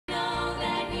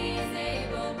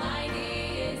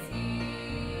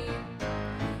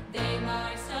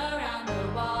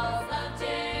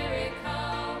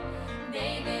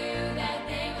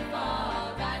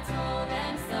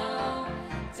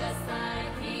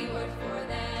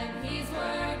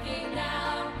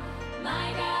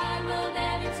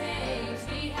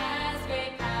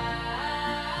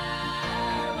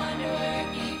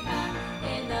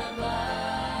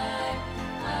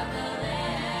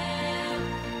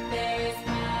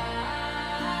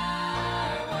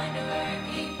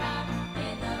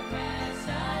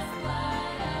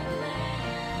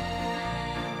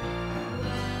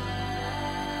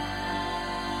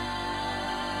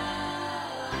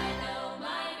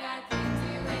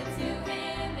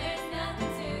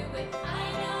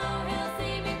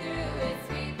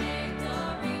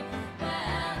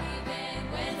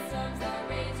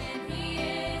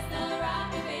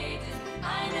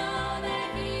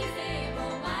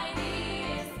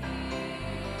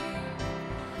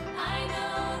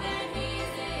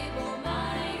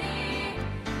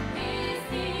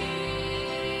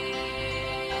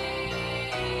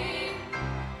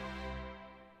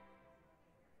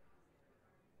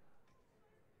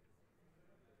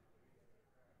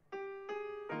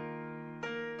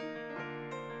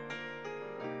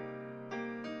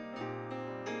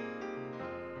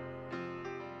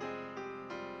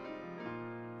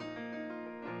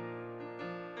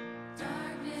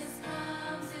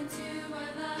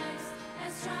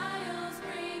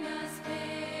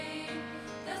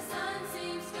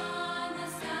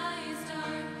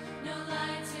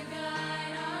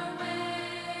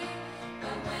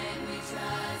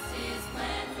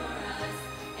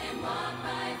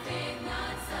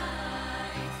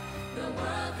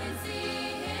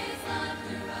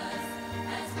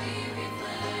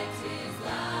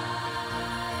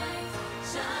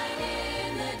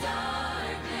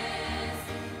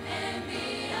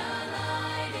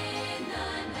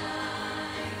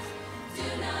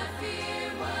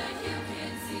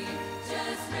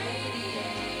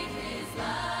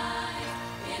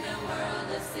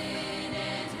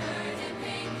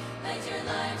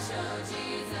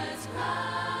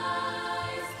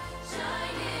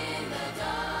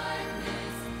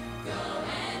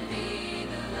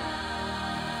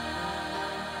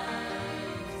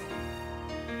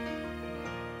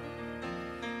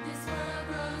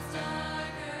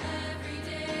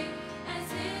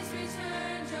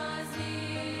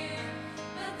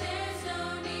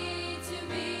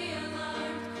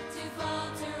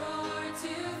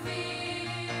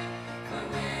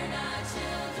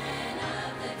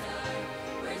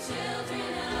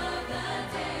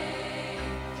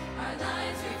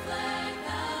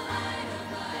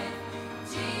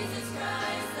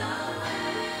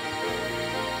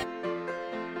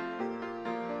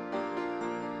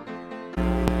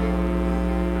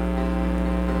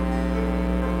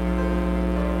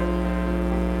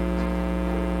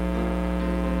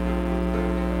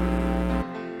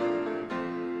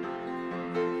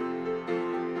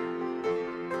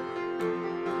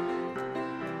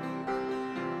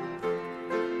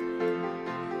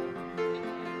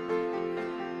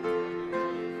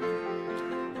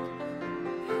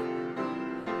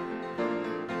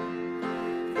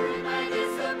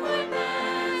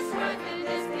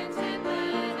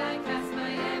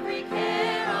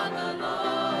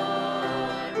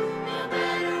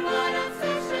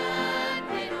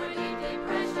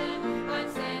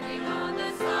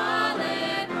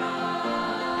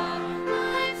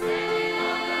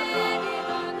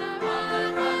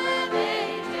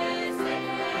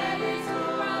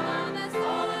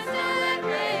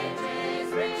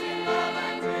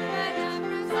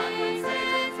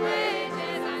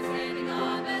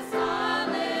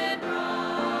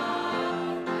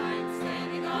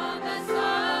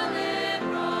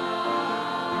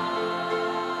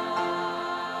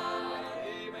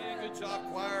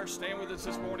Stand with us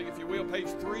this morning, if you will, page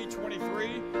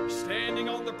 323, Standing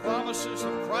on the Promises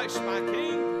of Christ my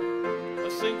King.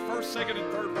 Let's sing first, second,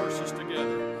 and third verses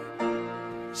together.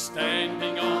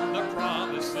 Standing on the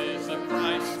promises of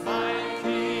Christ my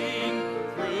King,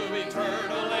 through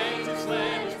eternal ages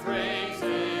let his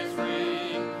praises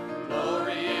ring.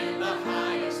 Glory in the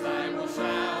highest I will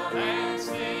shout and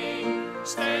sing,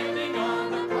 standing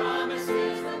on the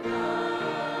promises of God.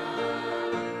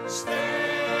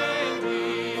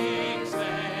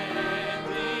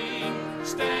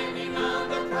 Standing on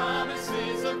the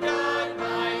promises of God,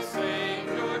 my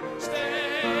Savior.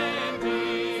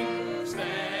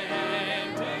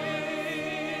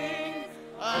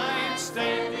 I'm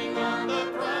standing on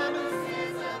the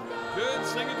promises of God. Good,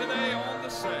 sing it today on the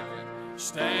second.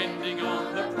 Standing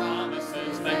on the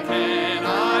promises that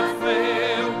cannot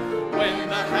fail. When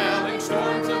the howling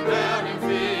storms of doubt and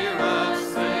fear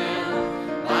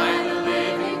assail, by the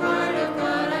living word of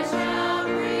God I shall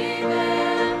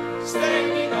prevail.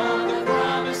 Standing on the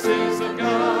promises of God.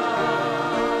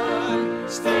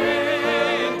 Standing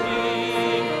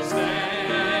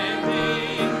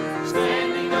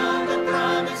on the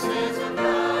promises of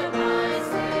God, my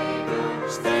Savior.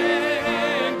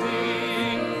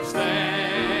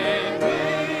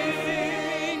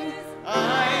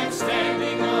 I'm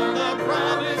standing on the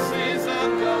promises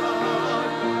of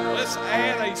God. Let's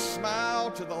add a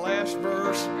smile to the last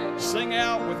verse. Sing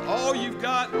out with all you've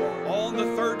got on the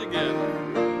third together.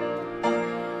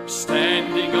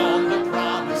 Standing on the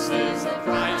promises of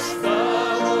Christ the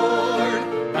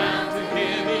Lord, bound to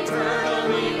Him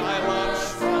eternally by love's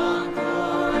strong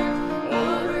cord,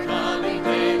 overcoming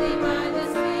daily by the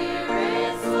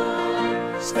Spirit's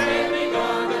sword. Standing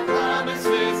on the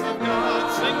promises of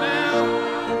God, sing now.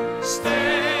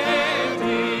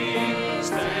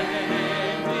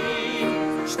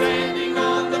 Standing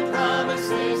on the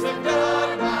promises of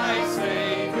God, my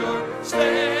Savior.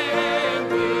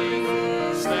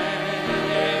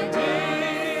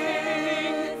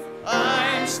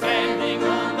 I'm standing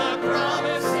on the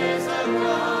promises of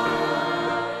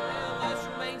God. Let's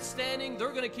remain standing. They're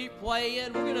going to keep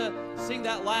playing. We're going to sing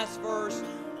that last verse.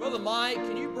 Brother Mike,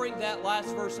 can you bring that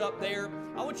last verse up there?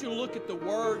 I want you to look at the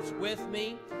words with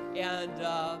me. And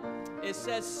it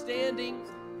says, standing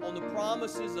on the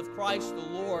promises of Christ the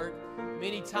Lord.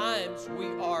 Many times we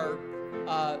are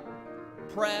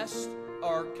pressed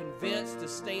or convinced to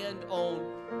stand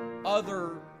on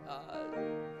other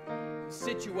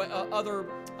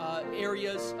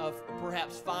areas of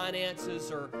perhaps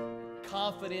finances or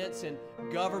confidence in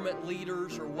government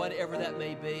leaders or whatever that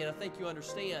may be, and I think you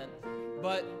understand.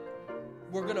 But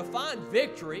we're going to find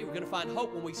victory, we're going to find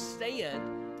hope when we stand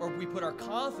or we put our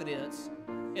confidence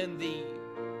in the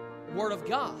Word of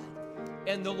God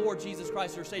and the Lord Jesus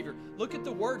Christ, our Savior. Look at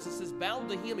the words. It says, bound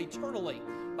to Him eternally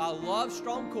by love's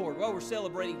strong cord. Well, we're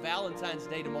celebrating Valentine's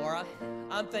Day tomorrow.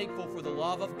 I'm thankful for the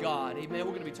love of God. Amen.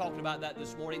 We're going to be talking about that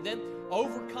this morning. Then,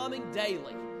 overcoming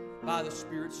daily by the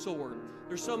Spirit's sword.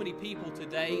 There's so many people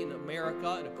today in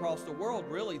America and across the world,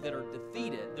 really, that are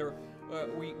defeated.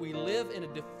 We live in a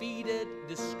defeated,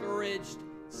 discouraged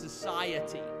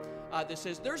society that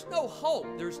says there's no hope,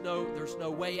 there's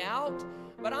no way out.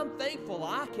 But I'm thankful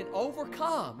I can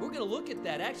overcome. We're going to look at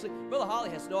that. Actually, Brother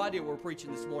Holly has no idea what we're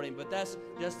preaching this morning, but that's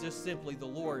just simply the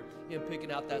Lord, Him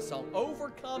picking out that song,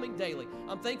 Overcoming Daily.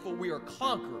 I'm thankful we are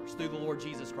conquerors through the Lord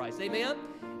Jesus Christ. Amen?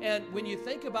 And when you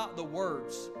think about the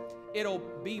words, it'll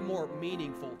be more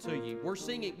meaningful to you. We're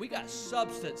singing, we got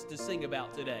substance to sing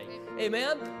about today.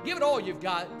 Amen? Give it all you've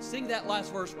got. Sing that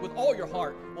last verse with all your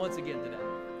heart once again today.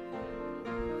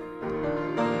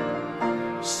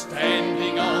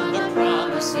 Standing on the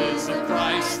promises of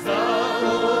Christ the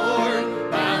Lord,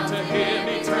 bound to Him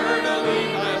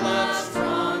eternally by love's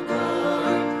strong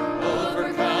cord,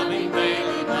 overcoming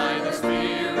daily by the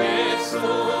Spirit's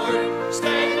sword,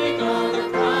 standing on the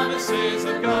promises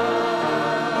of God,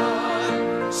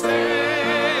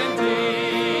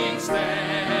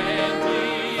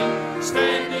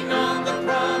 standing on the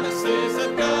promises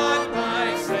of God,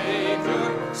 my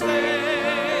Savior, standing.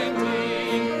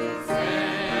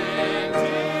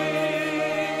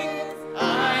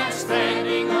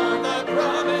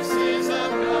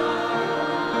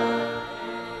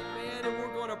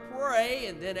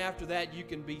 And then after that, you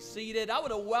can be seated. I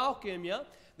want to welcome you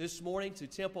this morning to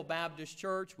Temple Baptist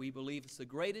Church. We believe it's the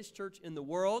greatest church in the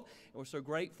world, and we're so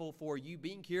grateful for you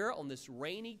being here on this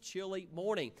rainy, chilly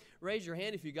morning. Raise your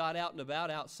hand if you got out and about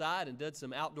outside and did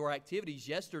some outdoor activities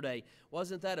yesterday.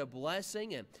 Wasn't that a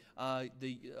blessing? And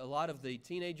a lot of the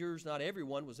teenagers, not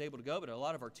everyone was able to go, but a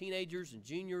lot of our teenagers and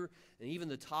junior and even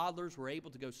the toddlers were able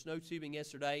to go snow tubing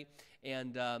yesterday.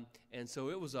 And so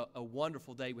it was a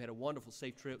wonderful day. We had a wonderful,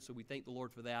 safe trip, so we thank the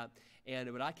Lord for that.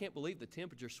 But I can't believe the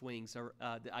temperature swings are,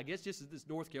 I guess, just as this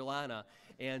North Carolina.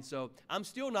 And so I'm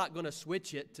still not going to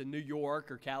switch it to New York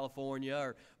or California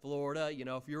or Florida. You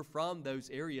know, if you're from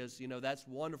those areas, you know, that's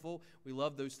wonderful. We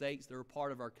love those states. They're a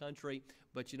part of our country.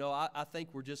 But, you know, I think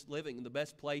we're just living in the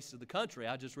best place of the country.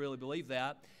 I just really believe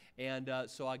that. And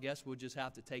so I guess we'll just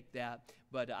have to take that.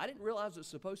 But I didn't realize it was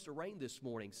supposed to rain this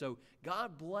morning. So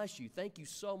God bless you. Thank you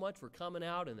so much for coming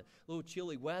out in the little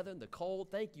chilly weather and the cold.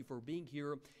 Thank you for being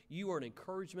here. You are an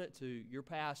encouragement to your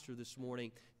pastor this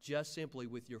morning, just simply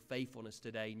with your faithfulness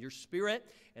today and your spirit.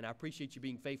 And I appreciate you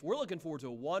being faithful. We're looking forward to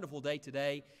a wonderful day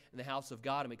today in the house of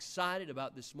God. I'm excited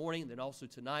about this morning. And then also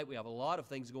tonight we have a lot of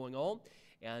things going on.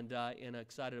 And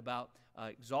excited about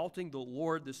exalting the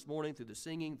Lord this morning through the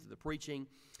singing, through the preaching.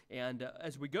 And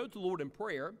as we go to the Lord in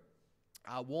prayer,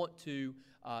 I want to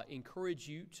encourage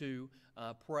you to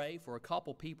pray for a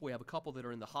couple people. We have a couple that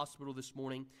are in the hospital this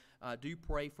morning. Do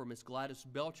pray for Miss Gladys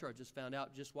Belcher. I just found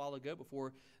out just a while ago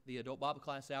before the adult Bible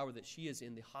class hour that she is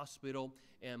in the hospital.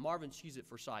 And Marvin, she's at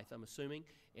Forsyth, I'm assuming.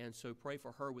 And so pray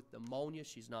for her with pneumonia.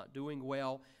 She's not doing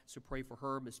well. So pray for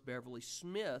her. Miss Beverly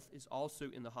Smith is also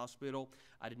in the hospital.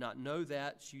 I did not know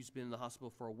that. She's been in the hospital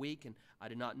for a week, and I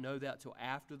did not know that till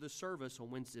after the service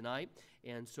on Wednesday night.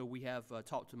 And so we have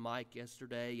talked to Mike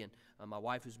yesterday, and my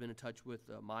wife has been in touch with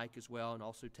Mike as well, and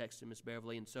also texted Miss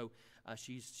Beverly. And so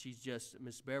she's just,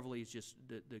 Miss Beverly is just,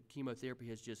 the chemotherapy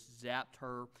has just zapped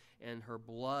her and her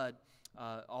blood.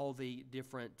 All the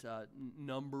different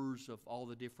numbers of all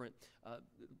the different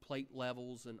plate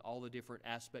levels and all the different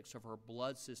aspects of her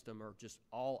blood system are just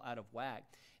all out of whack.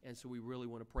 And so we really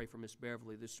want to pray for Miss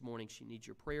Beverly this morning. She needs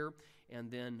your prayer. And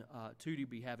then Tootie will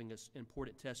be having an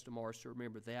important test tomorrow, so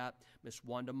remember that. Miss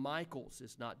Wanda Michaels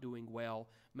is not doing well.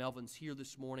 Melvin's here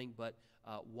this morning, but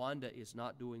Wanda is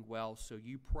not doing well. So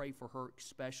you pray for her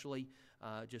especially.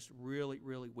 Just really,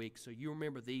 really weak. So you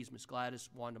remember these: Miss Gladys,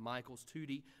 Wanda Michaels,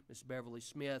 Tootie, Miss Beverly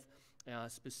Smith,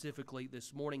 specifically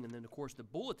this morning. And then, of course, the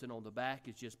bulletin on the back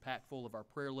is just packed full of our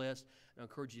prayer list. I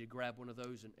encourage you to grab one of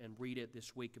those and read it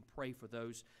this week and pray for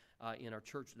those in our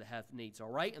church that have needs,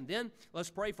 all right? And then let's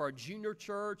pray for our junior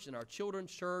church and our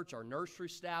children's church, our nursery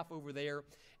staff over there.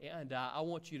 And I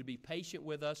want you to be patient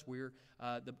with us.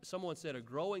 Someone said a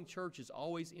growing church is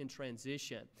always in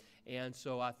transition. And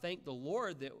so I thank the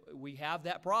Lord that we have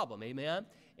that problem, amen?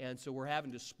 And so we're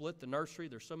having to split the nursery.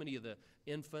 There's so many of the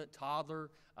infant,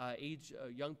 toddler age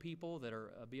young people that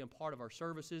are being part of our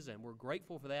services, and we're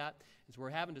grateful for that. And so we're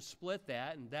having to split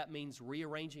that, and that means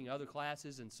rearranging other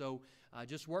classes. And so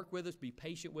just work with us, be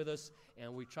patient with us,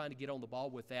 and we're trying to get on the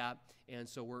ball with that. And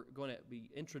so we're going to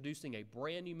be introducing a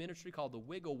brand new ministry called the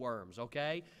Wiggle Worms,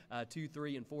 okay? 2,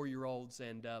 3, and 4-year-olds,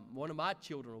 and one of my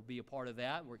children will be a part of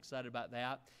that. We're excited about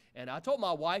that. And I told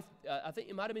my wife, I think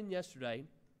it might have been yesterday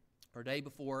or day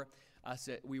before, I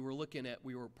said we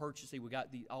were purchasing, we got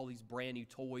all these brand new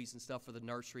toys and stuff for the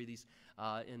nursery, these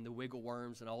and the Wiggle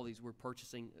Worms and all these. We're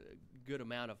purchasing a good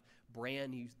amount of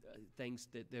brand new things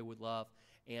that they would love.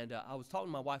 And I was talking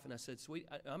to my wife, and I said, "Sweetie,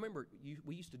 I remember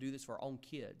we used to do this for our own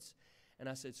kids." And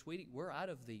I said, "Sweetie, we're out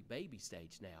of the baby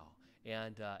stage now."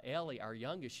 And Ellie, our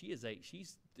youngest,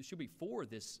 she'll be 4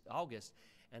 this August.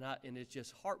 And it's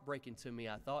just heartbreaking to me,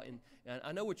 I thought. And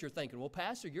I know what you're thinking. Well,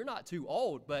 Pastor, you're not too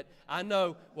old. But I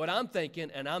know what I'm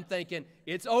thinking, and I'm thinking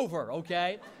it's over,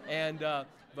 okay? And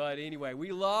but anyway,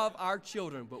 we love our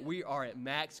children, but we are at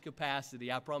max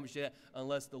capacity. I promise you that,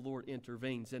 unless the Lord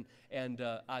intervenes. And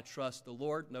I trust the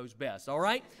Lord knows best, all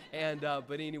right? And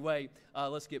but anyway,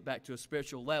 let's get back to a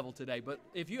spiritual level today. But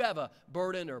if you have a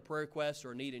burden or a prayer request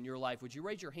or a need in your life, would you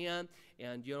raise your hand?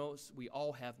 And, we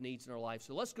all have needs in our life.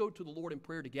 So let's go to the Lord in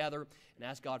prayer together and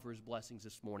ask God for His blessings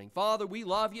this morning. Father, we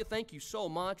love you. Thank you so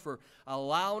much for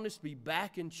allowing us to be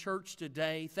back in church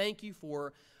today. Thank you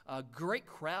for a great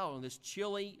crowd on this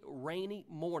chilly, rainy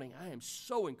morning. I am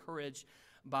so encouraged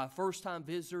by first-time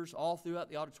visitors all throughout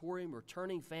the auditorium,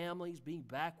 returning families being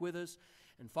back with us.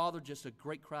 And Father, just a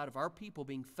great crowd of our people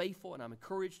being faithful, and I'm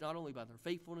encouraged not only by their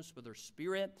faithfulness, but their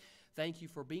spirit. Thank you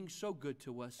for being so good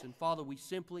to us. And Father, we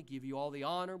simply give you all the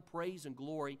honor, praise, and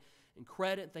glory, and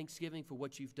credit and thanksgiving for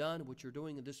what you've done and what you're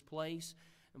doing in this place.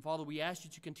 And Father, we ask you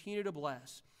to continue to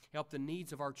bless, help the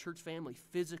needs of our church family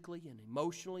physically and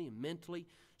emotionally and mentally,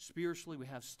 spiritually. We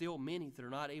have still many that are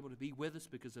not able to be with us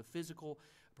because of physical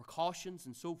precautions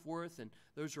and so forth. And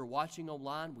those who are watching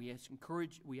online, we ask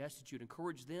that you'd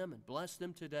encourage them and bless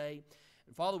them today.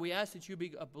 And Father, we ask that you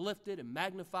be uplifted and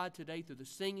magnified today through the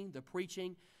singing, the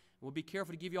preaching. We'll be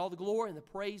careful to give you all the glory and the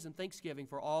praise and thanksgiving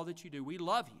for all that you do. We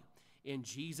love you. In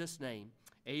Jesus' name,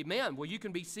 amen. Well, you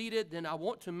can be seated. Then I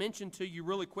want to mention to you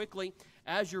really quickly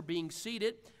as you're being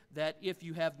seated that if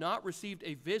you have not received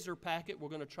a visitor packet, we're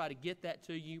going to try to get that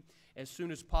to you as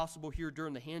soon as possible here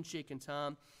during the handshaking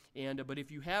time. But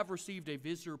if you have received a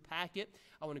visitor packet,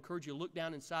 I want to encourage you to look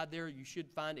down inside there. You should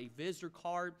find a visitor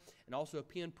card and also a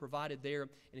pen provided there.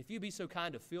 And if you'd be so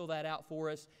kind to fill that out for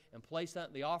us and place that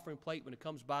in the offering plate when it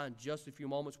comes by in just a few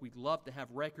moments, we'd love to have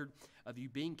record of you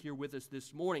being here with us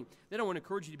this morning. Then I want to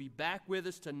encourage you to be back with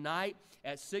us tonight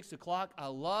at 6 o'clock. I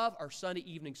love our Sunday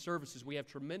evening services. We have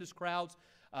tremendous crowds.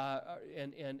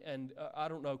 And I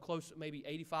don't know, close maybe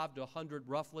 85 to 100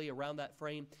 roughly around that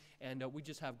frame. And we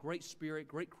just have great spirit,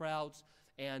 great crowds.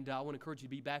 And I want to encourage you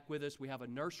to be back with us. We have a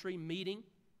nursery meeting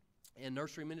and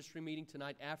nursery ministry meeting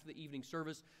tonight after the evening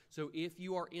service. So if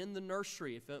you are in the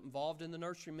nursery, if involved in the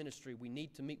nursery ministry, we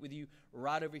need to meet with you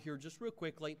right over here just real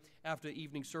quickly after the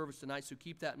evening service tonight. So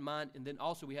keep that in mind. And then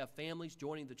also we have families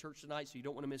joining the church tonight, so you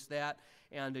don't want to miss that.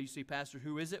 And you see, Pastor,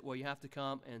 who is it? Well, you have to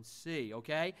come and see,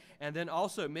 okay? And then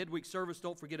also midweek service,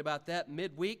 don't forget about that.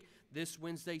 Midweek, this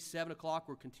Wednesday, 7 o'clock,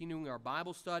 we're continuing our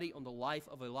Bible study on the life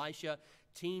of Elisha,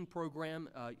 teen program,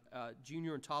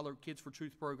 junior and toddler Kids for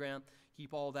Truth program.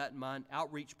 Keep all that in mind.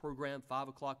 Outreach program, 5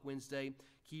 o'clock Wednesday.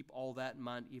 Keep all that in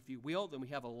mind, if you will. Then we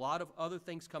have a lot of other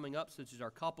things coming up, such as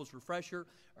our couples refresher,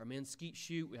 our men's skeet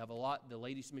shoot. We have a lot, the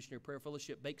Ladies Missionary Prayer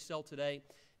Fellowship bake sale today,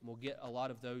 and we'll get a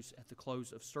lot of those at the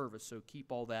close of service. So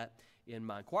keep all that in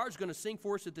mind. Choir's going to sing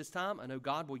for us at this time. I know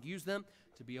God will use them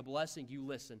to be a blessing. You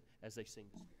listen as they sing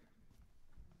this.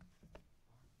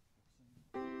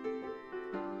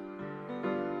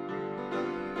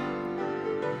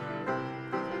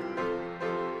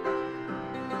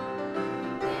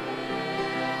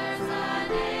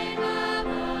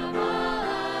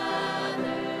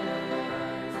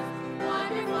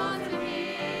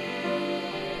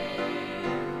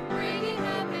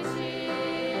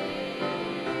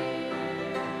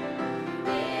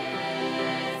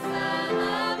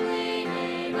 Lovely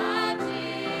name of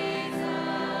Jesus.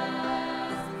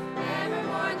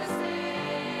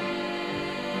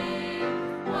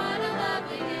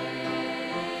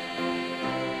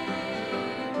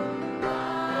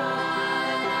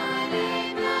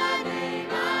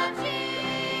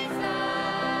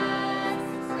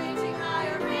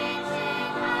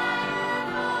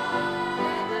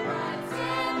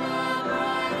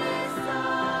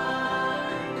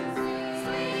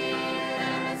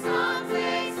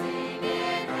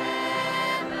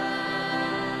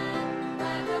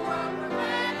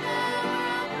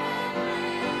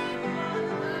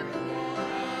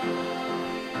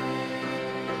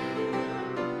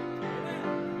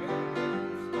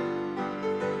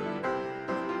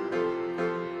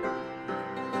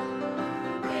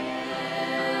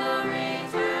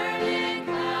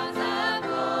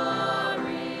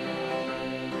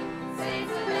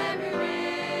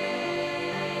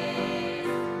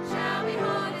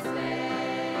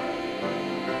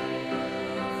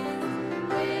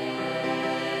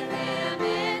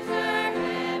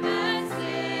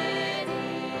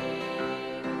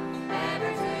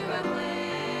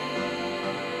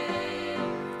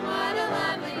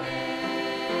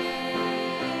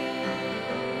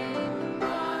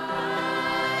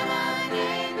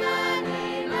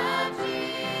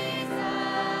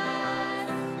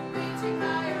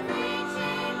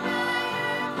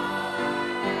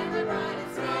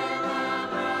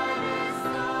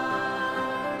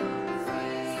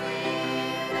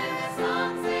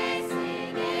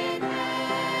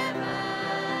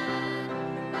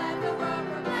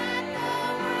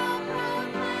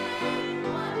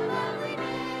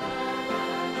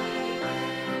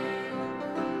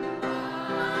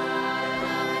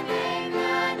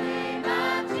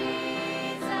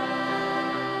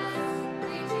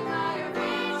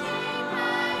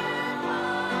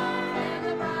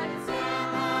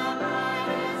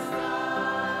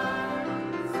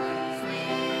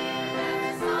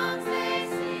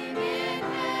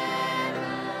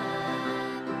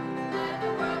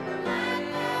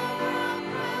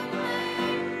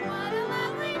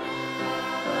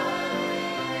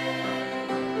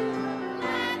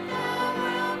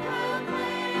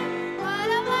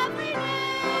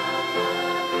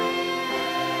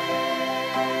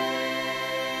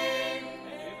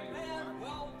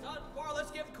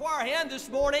 band this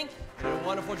morning. They did a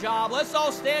wonderful job. Let's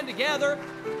all stand together.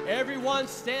 Everyone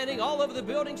standing all over the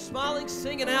building, smiling,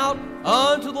 singing out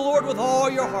unto the Lord with all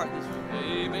your heart this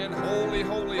morning. Amen. Holy,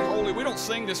 holy, holy. We don't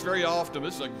sing this very often.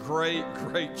 This is a great,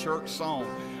 great church song.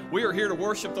 We are here to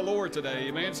worship the Lord today.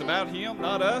 Amen. It's about Him,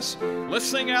 not us. Let's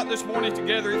sing out this morning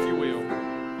together, if you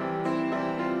will.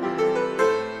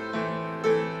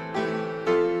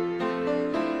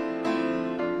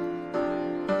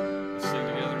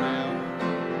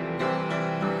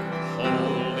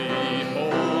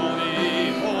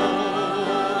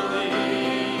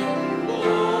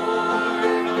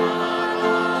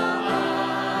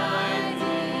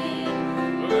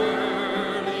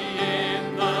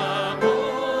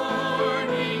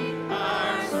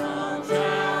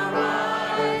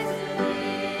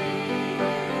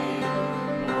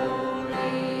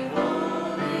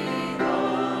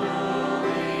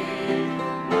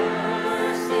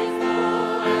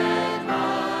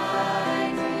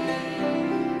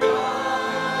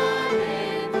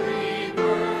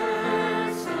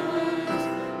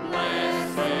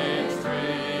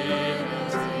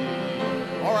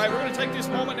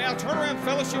 Turn around,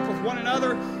 fellowship with one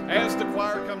another as the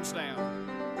choir comes down.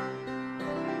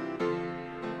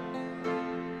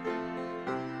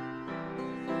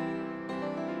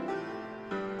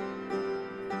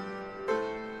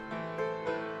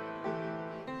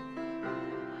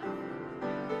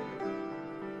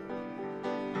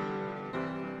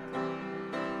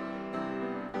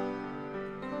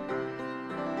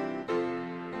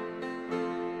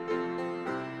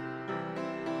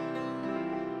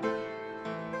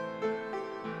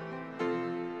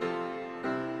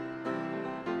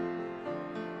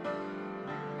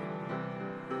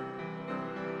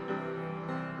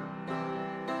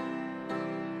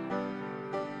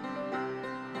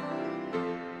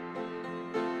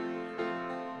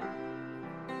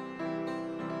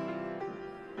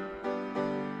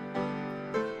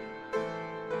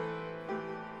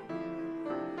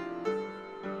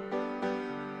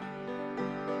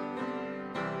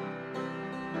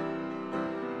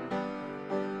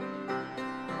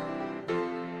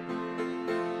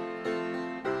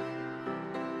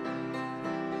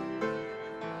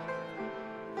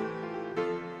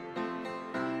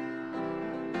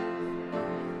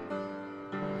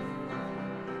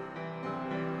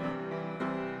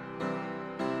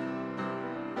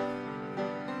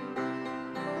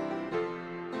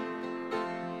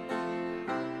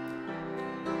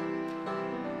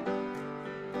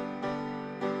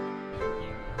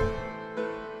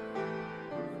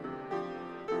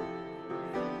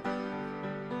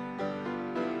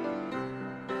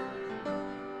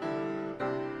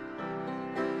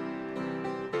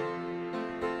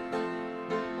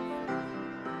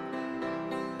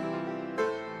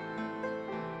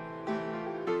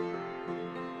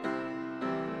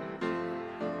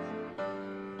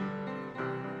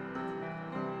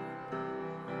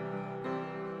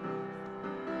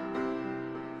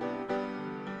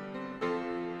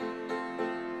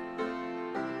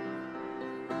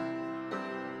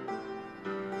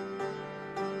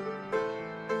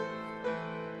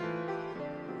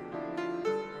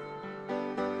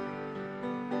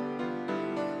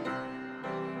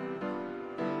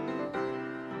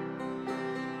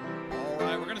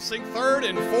 Sing third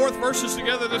and fourth verses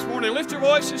together this morning. Lift your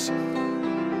voices.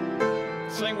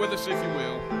 Sing with us if you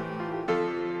will.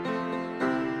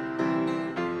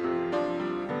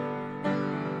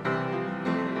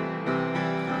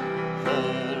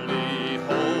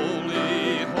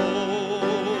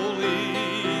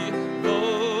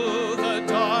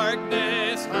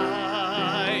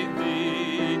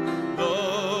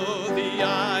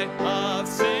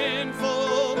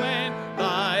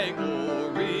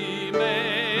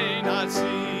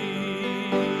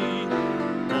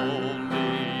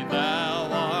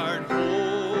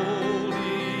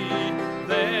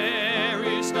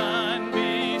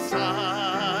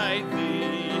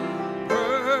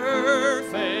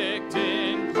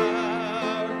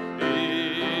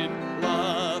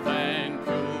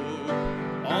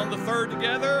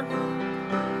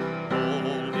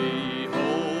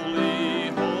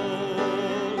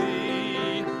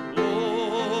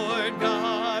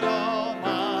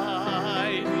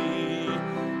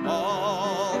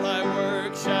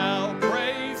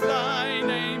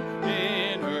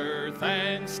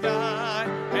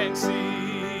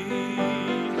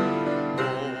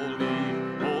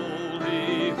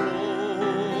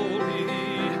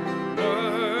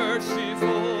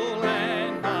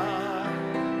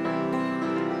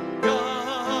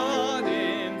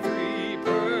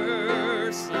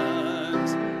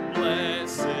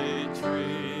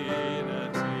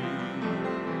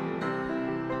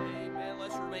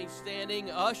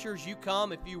 ushers, you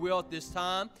come, if you will, at this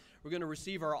time. We're going to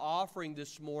receive our offering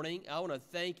this morning. I want to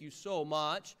thank you so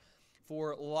much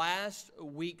for last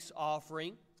week's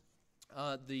offering.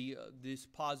 The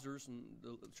depositors and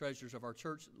the treasurers of our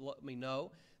church let me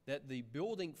know that the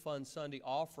Building Fund Sunday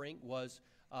offering was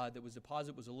that was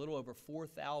deposited was a little over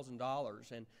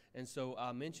 $4,000, and so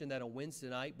I mentioned that on Wednesday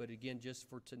night, but again, just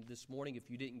for this morning, if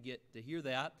you didn't get to hear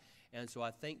that, and so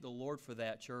I thank the Lord for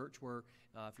that, church. Where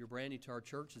if you're brand new to our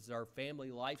church, it's our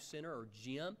Family Life Center or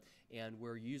gym, and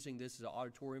we're using this as an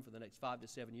auditorium for the next 5 to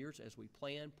 7 years as we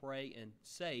plan, pray, and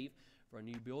save for a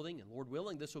new building. And Lord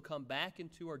willing, this will come back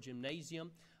into our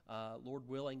gymnasium, Lord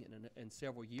willing, in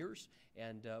several years,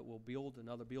 and we'll build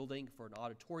another building for an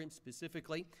auditorium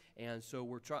specifically. And so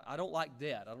we're trying. I don't like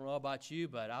debt. I don't know about you,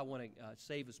 but I want to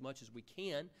save as much as we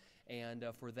can, and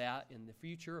for that in the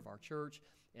future of our church.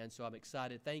 And so I'm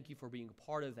excited. Thank you for being a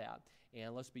part of that.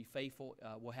 And let's be faithful.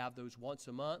 We'll have those once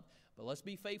a month. But let's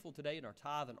be faithful today in our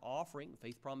tithe and offering.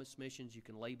 Faith Promise Missions, you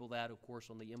can label that, of course,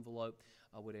 on the envelope,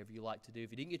 whatever you like to do.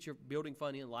 If you didn't get your building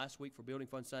fund in last week for Building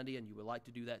Fund Sunday and you would like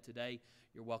to do that today,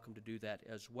 you're welcome to do that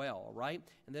as well, all right?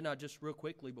 And then just real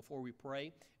quickly before we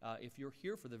pray, if you're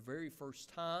here for the very first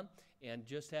time and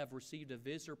just have received a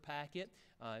visitor packet,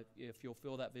 if you'll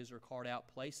fill that visitor card out,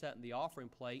 place that in the offering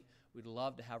plate. We'd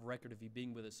love to have record of you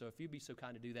being with us. So if you'd be so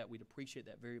kind to do that, we'd appreciate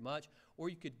that very much. Or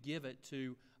you could give it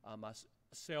to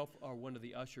myself or one of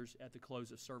the ushers at the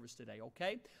close of service today,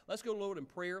 okay? Let's go to the Lord in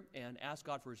prayer and ask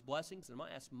God for His blessings. And I'm going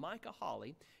to ask Micah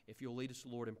Holly if you'll lead us,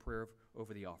 Lord, in prayer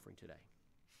over the offering today.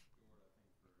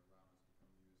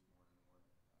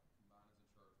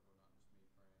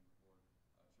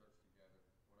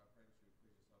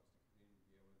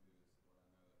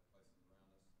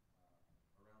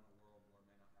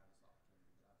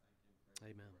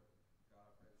 Amen. God,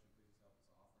 I pray that you please help this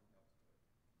offering, help us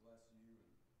to bless you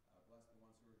and bless the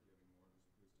ones who are giving, Lord.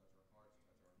 Just please touch our hearts,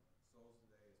 touch our souls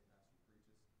today as Pastor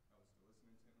preaches. Help us to listen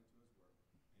intently to his word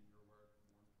and your word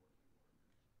more importantly, Lord.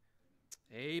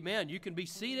 Amen. You can be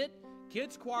seated.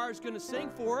 Kids choir is going to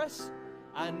sing for us.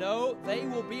 I know they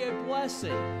will be a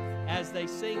blessing as they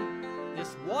sing this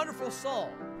wonderful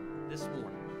song this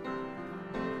morning.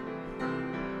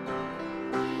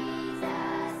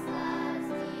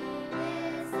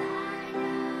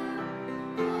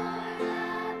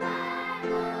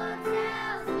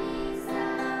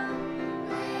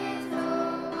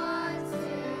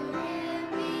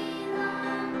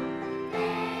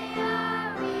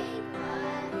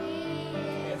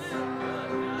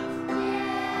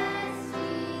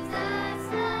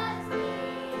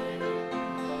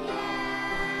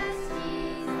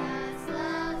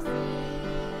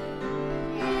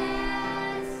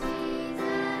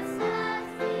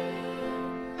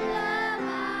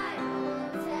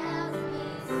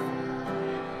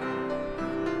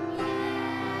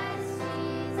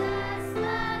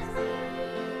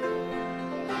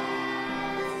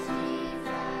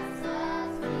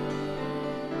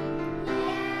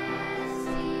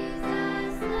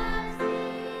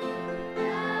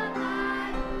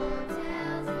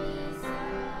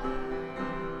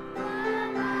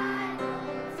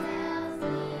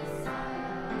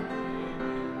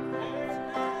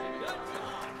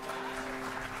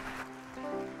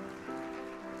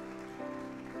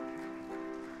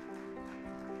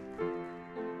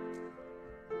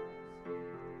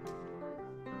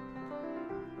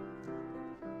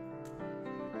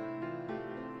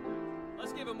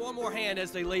 Give them one more hand as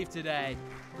they leave today.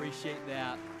 Appreciate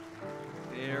that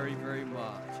very, very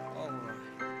much. All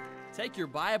right. Take your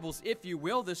Bibles, if you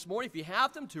will, this morning, if you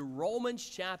have them, to Romans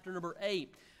chapter number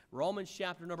 8. Romans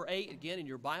chapter number 8, again, in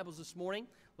your Bibles this morning.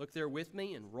 Look there with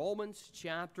me in Romans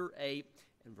chapter 8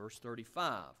 and verse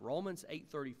 35. Romans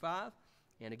 8:35.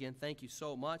 And again, thank you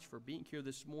so much for being here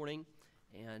this morning.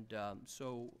 And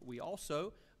so we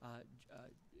also,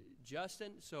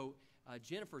 Justin,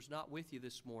 Jennifer's not with you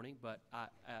this morning, but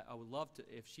I would love to,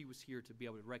 if she was here, to be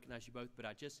able to recognize you both. But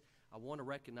I want to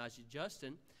recognize you.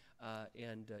 Justin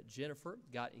and Jennifer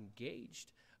got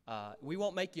engaged. We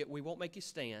won't make you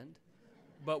stand,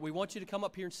 but we want you to come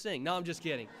up here and sing. No, I'm just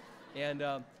kidding.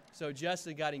 And so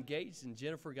Justin got engaged and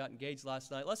Jennifer got engaged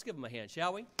last night. Let's give them a hand,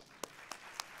 shall we?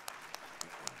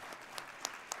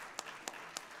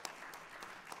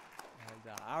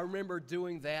 And I remember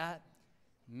doing that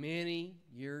many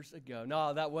years ago.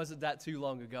 No, that wasn't that too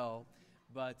long ago.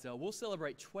 But we'll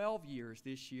celebrate 12 years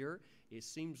this year. It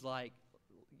seems like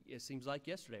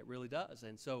yesterday. It really does.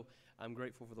 And so I'm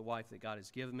grateful for the wife that God has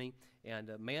given me.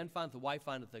 And man findeth a wife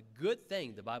findeth a good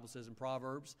thing, the Bible says in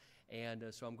Proverbs. And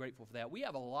so I'm grateful for that. We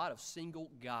have a lot of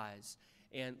single guys.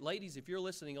 And ladies, if you're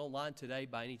listening online today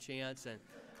by any chance, and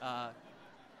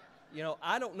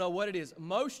I don't know what it is.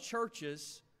 Most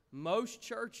churches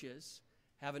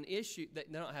have an issue. They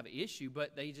don't have an issue,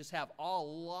 but they just have a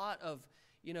lot of,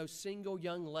 single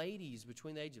young ladies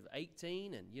between the age of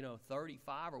 18 and,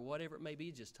 35 or whatever it may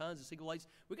be, just tons of single ladies.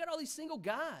 We got all these single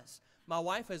guys. My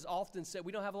wife has often said,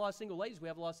 we don't have a lot of single ladies, we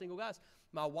have a lot of single guys.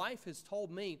 My wife has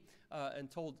told me and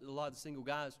told a lot of the single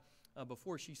guys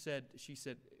before, she said,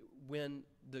 when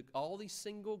all these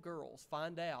single girls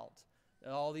find out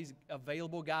that all these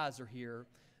available guys are here,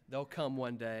 they'll come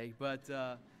one day. But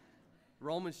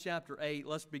Romans chapter 8,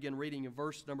 let's begin reading in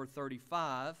verse number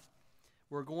 35.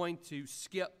 We're going to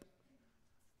skip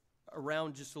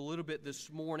around just a little bit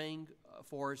this morning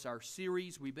for our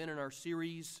series. We've been in our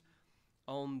series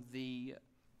on the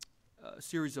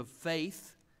series of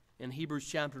faith in Hebrews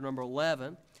chapter number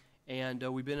 11, and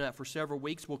we've been in that for several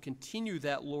weeks. We'll continue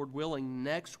that, Lord willing,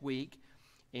 next week.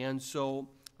 And so,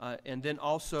 and then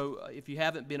also, if you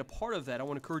haven't been a part of that, I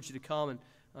want to encourage you to come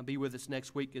and be with us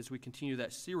next week as we continue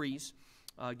that series,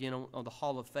 again, on the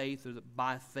Hall of Faith, or the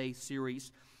By Faith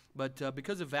series. But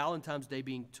because of Valentine's Day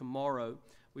being tomorrow,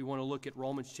 we want to look at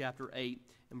Romans chapter 8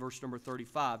 and verse number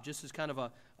 35. Just as kind of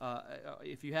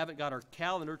if you haven't got our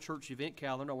calendar, church event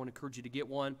calendar, I want to encourage you to get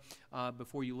one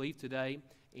before you leave today.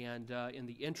 And in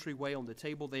the entryway on the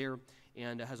table there,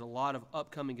 and it has a lot of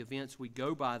upcoming events. We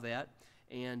go by that.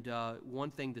 And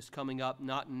one thing that's coming up,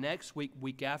 not next week,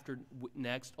 week after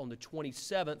next, on the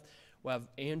 27th, we'll have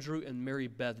Andrew and Mary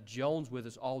Beth Jones with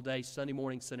us all day, Sunday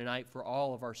morning, Sunday night, for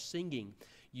all of our singing.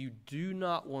 You do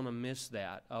not want to miss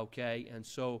that, okay? And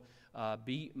so I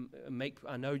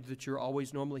know that you're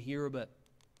always normally here, but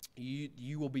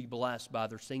you will be blessed by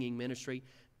their singing ministry.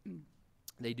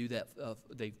 They do that.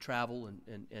 They travel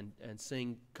and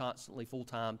sing constantly,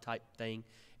 full-time type thing.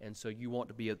 And so you want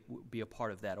to be a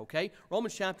part of that, okay?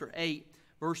 Romans chapter 8,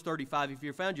 verse 35. If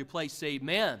you found your place, say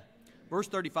amen. Verse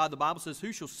 35, the Bible says,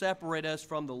 who shall separate us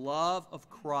from the love of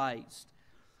Christ?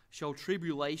 Shall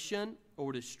tribulation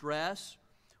or distress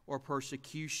or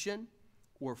persecution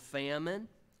or famine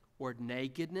or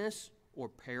nakedness or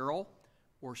peril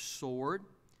or sword?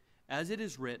 As it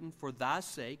is written, for thy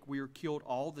sake we are killed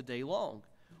all the day long.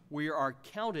 We are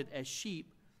counted as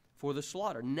sheep for the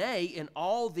slaughter. Nay, in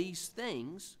all these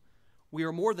things we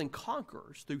are more than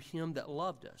conquerors through him that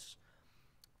loved us.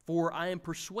 For I am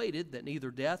persuaded that neither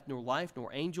death, nor life,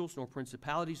 nor angels, nor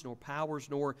principalities, nor powers,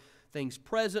 nor things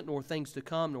present, nor things to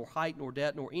come, nor height, nor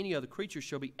depth, nor any other creature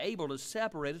shall be able to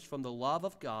separate us from the love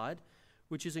of God,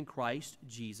 which is in Christ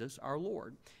Jesus our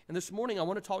Lord. And this morning I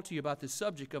want to talk to you about the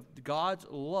subject of God's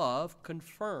love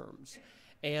confirms.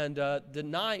 And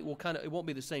tonight will it won't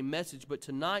be the same message, but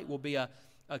tonight will be a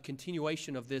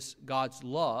continuation of this God's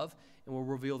love, and we'll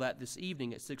reveal that this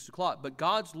evening at 6 o'clock. But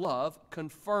God's love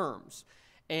confirms.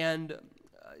 And,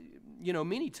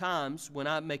 many times when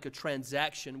I make a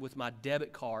transaction with my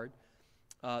debit card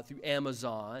through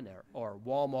Amazon or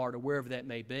Walmart or wherever that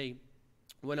may be,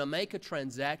 when I make a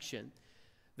transaction,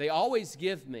 they always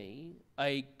give me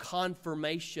a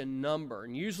confirmation number.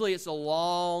 And usually it's a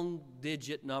long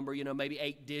digit number, maybe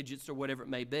 8 digits or whatever it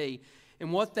may be.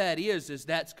 And what that is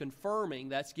that's confirming,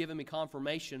 that's giving me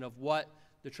confirmation of what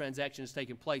the transaction has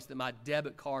taken place, that my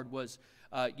debit card was,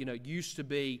 used to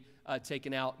be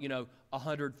taking out,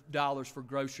 $100 for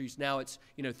groceries. Now it's,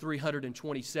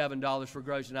 $327 for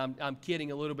groceries. And I'm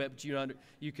kidding a little bit, but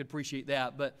you could appreciate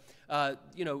that. But,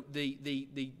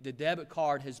 the debit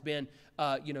card has been,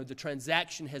 the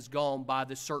transaction has gone by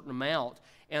this certain amount.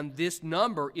 And this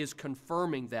number is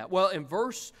confirming that. Well, in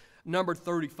verse number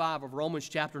 35 of Romans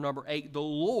chapter number 8, the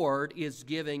Lord is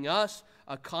giving us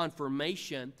a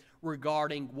confirmation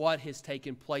regarding what has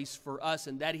taken place for us,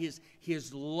 and that is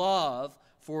His love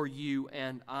for you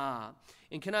and I.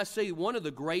 And can I say, one of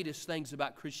the greatest things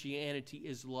about Christianity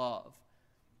is love.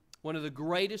 One of the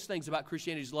greatest things about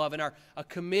Christianity is love. In our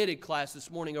committed class this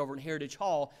morning over in Heritage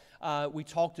Hall, we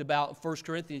talked about 1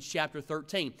 Corinthians chapter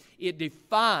 13. It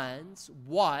defines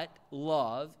what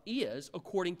love is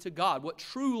according to God, what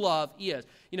true love is.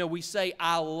 We say,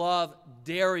 I love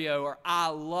Dario, or I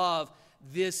love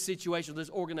this situation,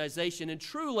 this organization. And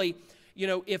truly,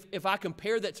 if I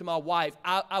compare that to my wife,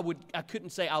 I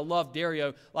couldn't say I love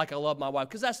Dario like I love my wife,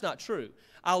 because that's not true.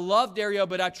 I love Dario,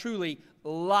 but I truly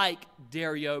like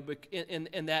Dario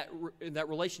in that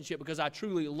relationship, because I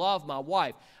truly love my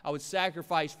wife. I would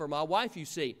sacrifice for my wife, you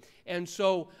see. And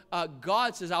so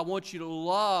God says, I want you to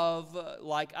love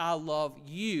like I love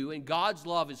you. And God's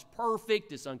love is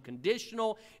perfect, it's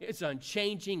unconditional, it's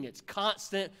unchanging, it's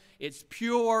constant, it's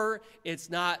pure, it's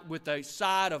not with a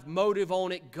side of motive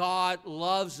on it. God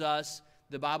loves us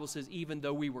The Bible says even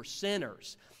though we were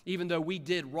sinners, even though we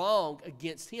did wrong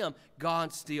against Him,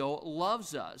 God still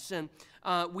loves us. And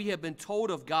we have been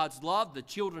told of God's love. The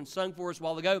children sung for us a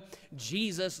while ago,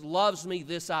 Jesus loves me,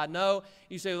 this I know.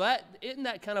 You say, well, isn't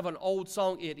that kind of an old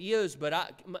song? It is,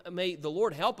 but may the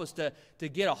Lord help us to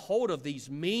get a hold of these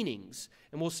meanings.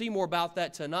 And we'll see more about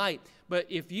that tonight. But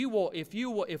if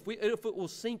it will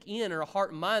sink in our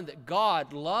heart and mind that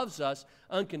God loves us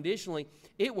unconditionally,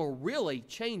 it will really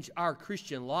change our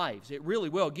Christian lives. It really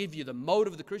will give you the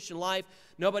motive of the Christian life.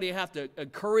 Nobody will have to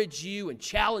encourage you and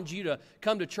challenge you to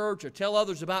come to church or tell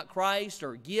others about Christ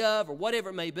or give or whatever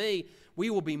it may be. We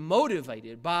will be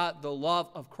motivated by the love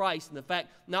of Christ and the fact,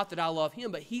 not that I love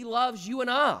Him, but He loves you and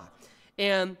I.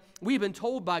 And we've been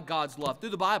told by God's love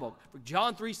through the Bible.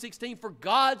 John 3:16, for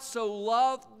God so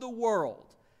loved the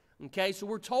world. Okay, so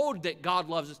we're told that God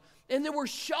loves us. And then we're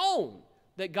shown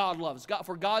that God loves us.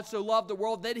 For God so loved the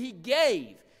world that He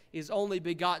gave His only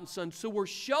begotten Son. So we're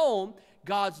shown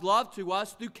God's love to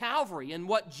us through Calvary and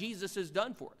what Jesus has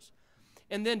done for us.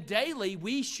 And then daily,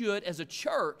 we should, as a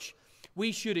church,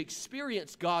 we should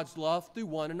experience God's love through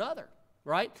one another,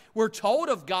 right? We're told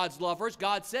of God's love for us.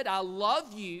 God said, I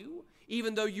love you,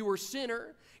 even though you were a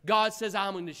sinner. God says,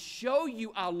 I'm going to show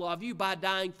you I love you by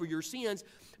dying for your sins.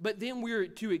 But then we're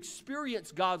to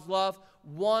experience God's love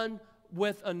one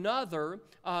with another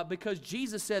because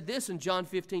Jesus said this in John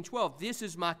 15:12. This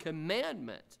is my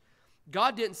commandment.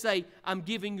 God didn't say, I'm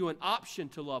giving you an option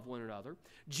to love one another.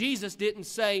 Jesus didn't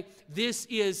say, this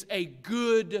is a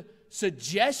good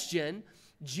suggestion.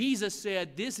 Jesus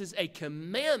said, this is a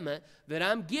commandment that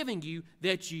I'm giving you,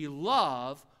 that you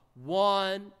love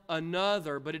one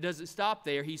another. But it doesn't stop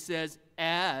there. He says,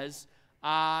 as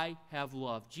I have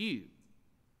loved you.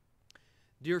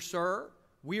 Dear sir,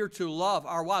 we are to love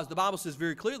our wives. The Bible says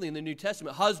very clearly in the New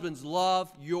Testament, husbands, love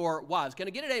your wives. Can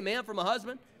I get an amen from a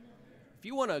husband? If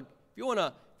you want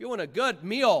a good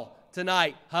meal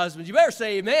tonight, husbands, you better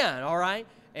say amen, all right?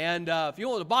 And if you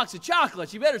want a box of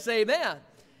chocolates, you better say amen.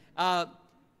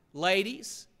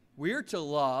 Ladies, we're to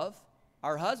love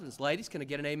our husbands. Ladies, can I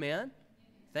get an amen?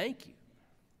 Thank you.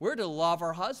 We're to love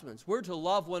our husbands. We're to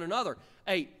love one another.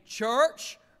 Hey,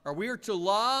 church, are we to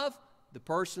love the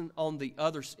person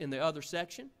in the other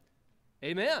section?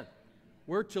 Amen.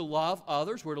 We're to love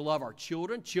others. We're to love our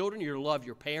children. Children, you're to love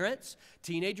your parents.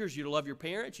 Teenagers, you're to love your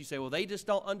parents. You say, well, they just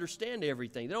don't understand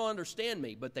everything. They don't understand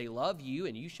me, but they love you,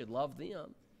 and you should love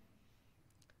them.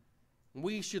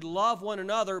 We should love one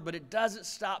another, but it doesn't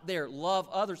stop there. Love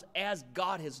others as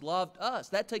God has loved us.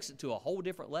 That takes it to a whole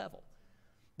different level.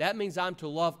 That means I'm to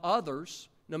love others,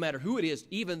 no matter who it is,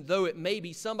 even though it may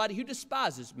be somebody who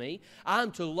despises me.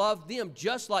 I'm to love them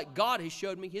just like God has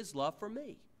showed me His love for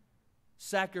me.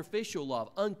 Sacrificial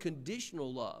love,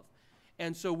 unconditional love.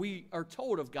 And so we are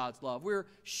told of God's love. We're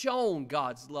shown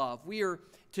God's love. We are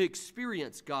to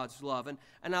experience God's love.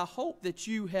 And I hope that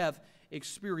you have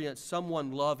experienced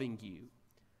someone loving you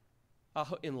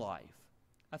in life.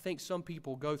 I think some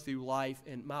people go through life,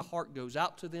 and my heart goes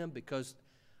out to them because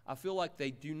I feel like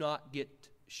they do not get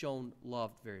shown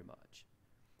love very much.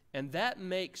 And that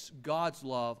makes God's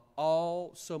love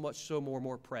all so much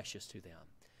more precious to them.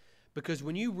 Because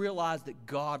when you realize that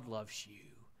God loves you,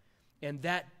 and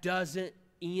that doesn't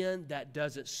end, that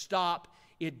doesn't stop,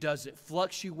 it doesn't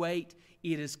fluctuate,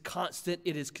 it is constant,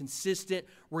 it is consistent,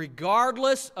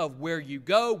 regardless of where you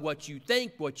go, what you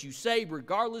think, what you say,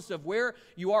 regardless of where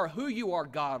you are, who you are,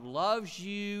 God loves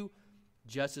you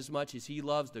just as much as He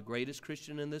loves the greatest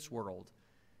Christian in this world.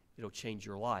 It'll change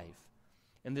your life.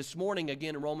 And this morning,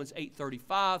 again, in Romans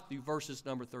 8:35 through verses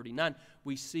number 39,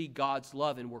 we see God's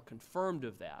love, and we're confirmed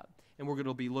of that. And we're going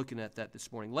to be looking at that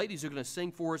this morning. Ladies are going to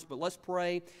sing for us, but let's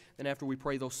pray. And after we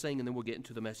pray, they'll sing, and then we'll get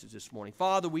into the message this morning.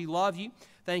 Father, we love you.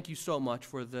 Thank you so much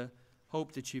for the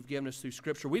hope that you've given us through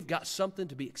Scripture. We've got something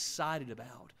to be excited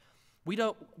about. We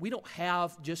don't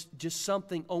have just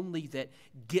something only that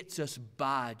gets us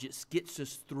by, just gets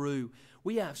us through.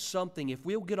 We have something, if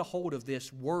we'll get a hold of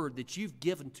this word that you've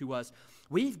given to us,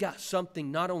 we've got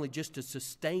something not only just to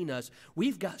sustain us,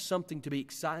 we've got something to be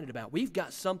excited about. We've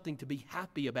got something to be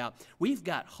happy about. We've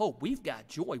got hope. We've got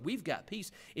joy. We've got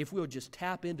peace if we'll just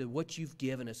tap into what you've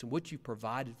given us and what you've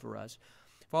provided for us.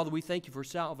 Father, we thank you for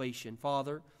salvation.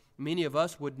 Father, many of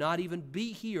us would not even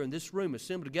be here in this room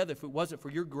assembled together if it wasn't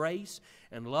for your grace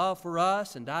and love for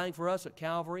us and dying for us at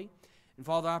Calvary. And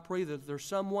Father, I pray that there's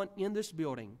someone in this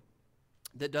building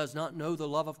that does not know the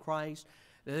love of Christ,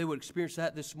 that they would experience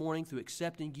that this morning through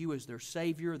accepting you as their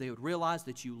Savior. They would realize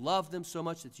that you love them so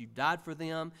much that you died for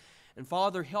them. And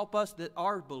Father, help us that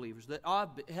are believers, that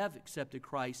have accepted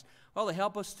Christ. Father,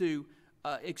 help us to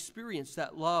experience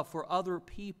that love for other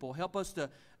people. Help us to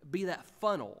be that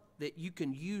funnel that you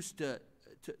can use to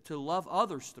love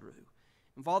others through.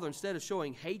 And Father, instead of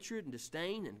showing hatred and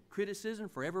disdain and criticism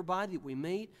for everybody that we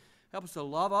meet, help us to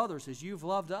love others as you've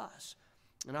loved us.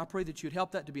 And I pray that you'd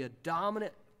help that to be a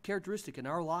dominant characteristic in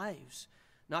our lives,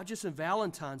 not just in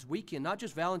Valentine's weekend, not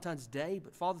just Valentine's Day,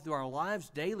 but Father, through our lives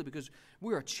daily, because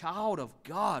we're a child of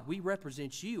God. We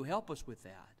represent you. Help us with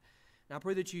that. And I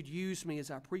pray that you'd use me as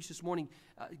I preach this morning.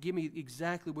 Give me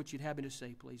exactly what you'd have me to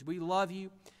say, please. We love you.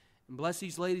 And bless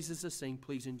these ladies as they sing,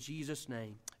 please. In Jesus'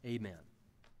 name, amen.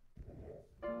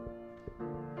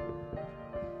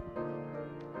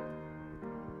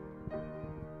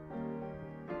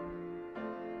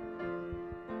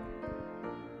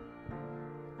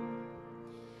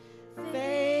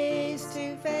 Face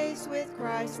to face with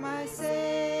Christ my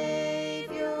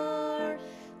Savior,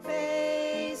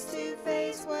 face to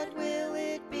face, what will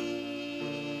it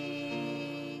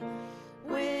be?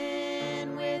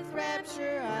 When with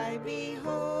rapture I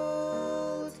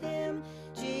behold Him,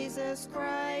 Jesus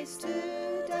Christ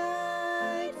who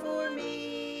died for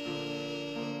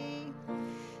me.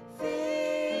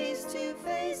 Face to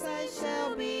face I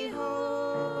shall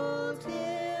behold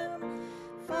Him,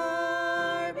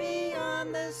 far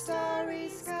beyond the starry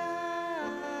sky.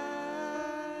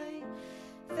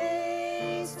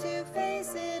 Face to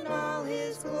face in all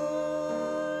His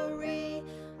glory,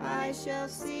 I shall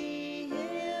see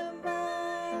Him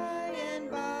by and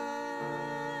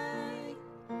by.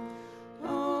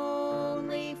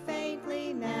 Only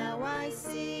faintly now I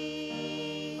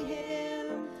see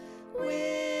Him,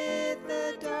 with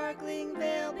the darkling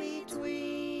veil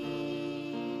between.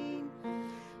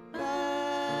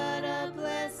 But a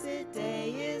blessed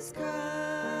day is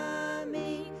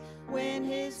coming, when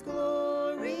His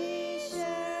glory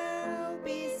shall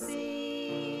be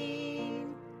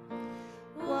seen.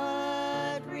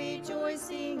 What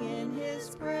rejoicing in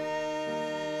His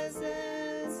presence,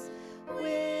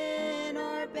 when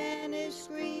are banished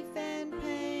grief and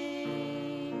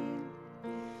pain.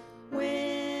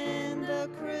 When the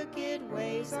crooked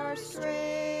ways are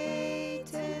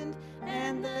straightened,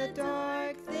 and the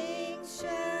dark things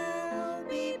shall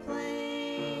be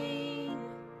plain.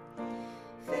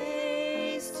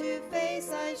 Face to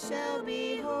face I shall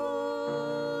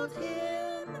behold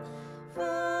Him,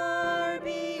 far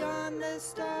beyond the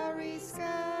starry sky.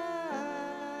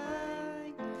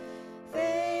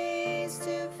 Face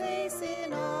to face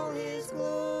in all His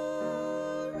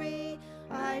glory,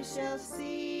 I shall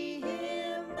see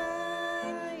Him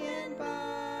by and by.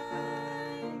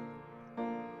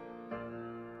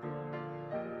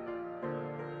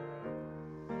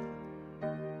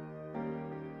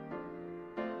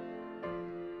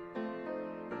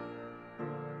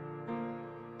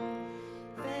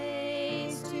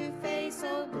 Face to face,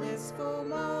 oh blissful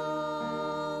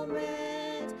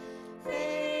moment,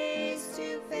 face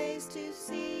to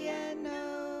see and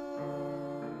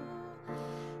know.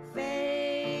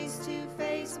 Face to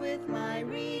face with my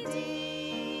Redeemer,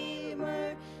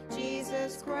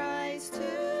 Jesus Christ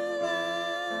who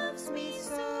loves me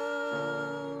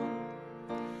so.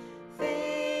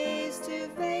 Face to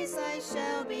face I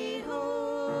shall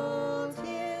behold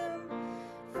Him,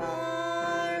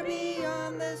 far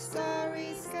beyond the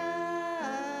starry sky.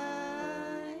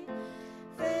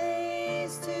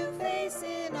 Face to face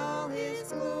in all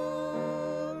His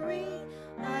glory,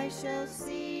 I shall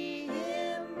see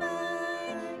Him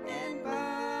by and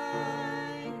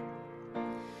by.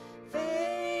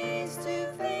 Face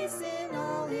to face in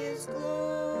all His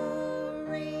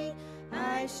glory,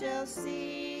 I shall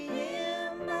see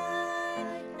Him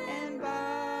by and by.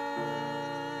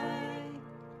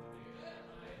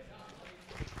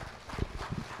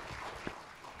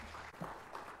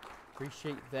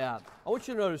 Appreciate that. I want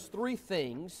you to notice three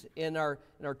things in our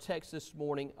text this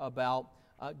morning about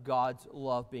God's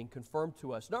love being confirmed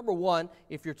to us. Number one,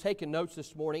 if you're taking notes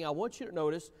this morning, I want you to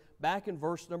notice back in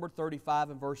verse number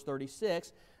 35 and verse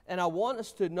 36, and I want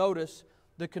us to notice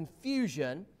the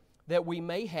confusion that we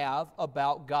may have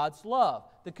about God's love.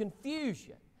 The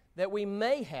confusion that we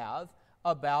may have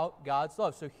about God's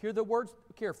love. So hear the words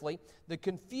carefully. The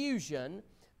confusion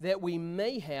that we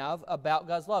may have about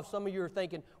God's love. Some of you are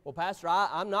thinking, well, Pastor,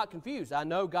 I'm not confused. I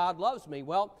know God loves me.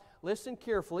 Well, listen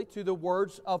carefully to the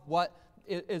words of what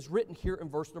is written here in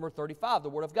verse number 35, the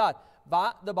Word of God.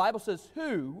 The Bible says,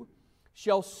 who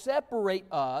shall separate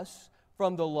us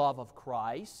from the love of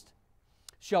Christ?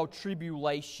 Shall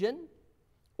tribulation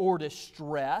or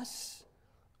distress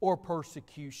or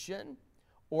persecution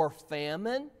or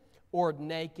famine or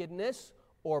nakedness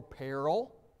or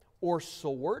peril or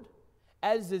sword?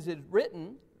 As is it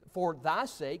written, for thy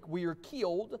sake we are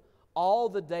killed all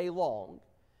the day long,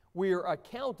 we are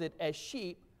accounted as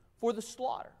sheep for the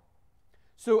slaughter.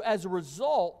 So as a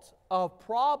result of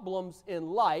problems in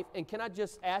life, and can I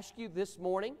just ask you this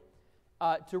morning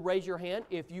to raise your hand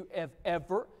if you have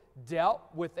ever dealt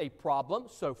with a problem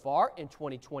so far in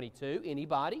 2022?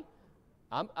 Anybody?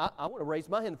 I want to raise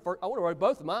my hand first. I want to raise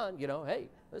both of mine. Hey,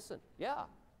 listen, yeah.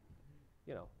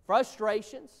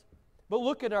 Frustrations. But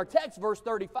look at our text, verse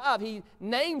 35. He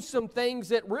names some things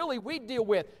that really we deal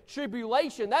with.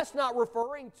 Tribulation. That's not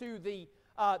referring to the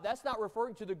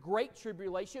great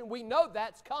tribulation. We know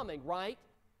that's coming, right?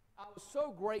 I was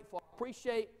so grateful. I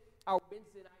appreciate our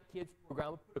Wednesday night kids program.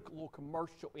 I'll put a little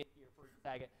commercial in here for a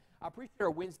second. I appreciate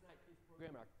our Wednesday night kids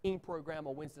program, our teen program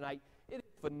on Wednesday night. It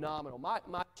is phenomenal. My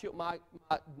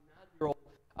 9-year-old,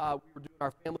 we were doing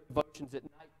our family devotions at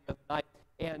night the other night,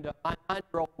 and my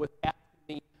 9-year-old was asking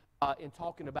me in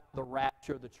talking about the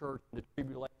rapture of the church and the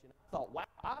tribulation. I thought, wow,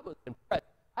 I was impressed.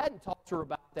 I hadn't talked to her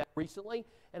about that recently,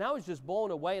 and I was just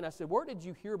blown away, and I said, where did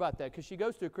you hear about that? Because she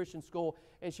goes to a Christian school,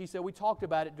 and she said, we talked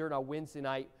about it during our Wednesday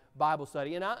night Bible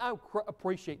study, and I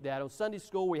appreciate that. On Sunday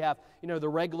school, we have, the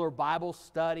regular Bible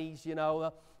studies,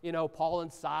 Paul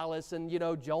and Silas, and,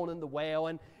 Jonah and the whale,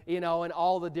 and, and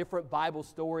all the different Bible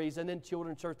stories, and then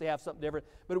children's church, they have something different.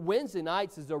 But Wednesday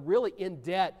nights is a really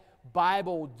in-depth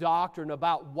Bible doctrine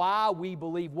about why we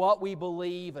believe what we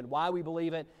believe and why we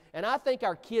believe it. And I think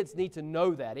our kids need to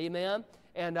know that, amen?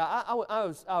 And I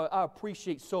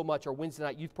appreciate so much our Wednesday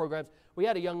night youth programs. We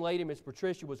had a young lady, Miss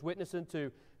Patricia, was witnessing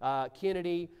to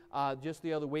Kennedy just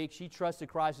the other week. She trusted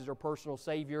Christ as her personal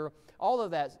Savior. All of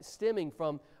that stemming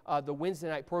from the Wednesday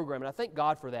night program, and I thank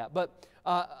God for that. But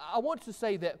I want to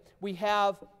say that we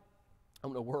have, I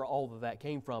don't know where all of that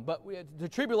came from, but the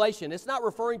tribulation, it's not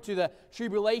referring to the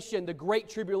tribulation, the great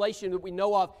tribulation that we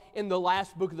know of in the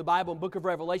last book of the Bible, in book of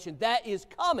Revelation. That is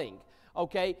coming,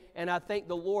 okay? And I thank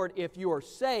the Lord if you are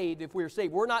saved, if we are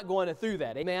saved, we're not going through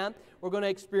that, amen? We're going to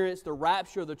experience the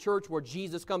rapture of the church where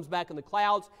Jesus comes back in the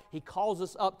clouds. He calls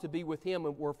us up to be with Him,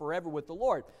 and we're forever with the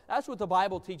Lord. That's what the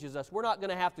Bible teaches us. We're not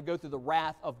going to have to go through the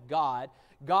wrath of God.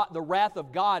 The wrath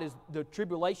of God is, the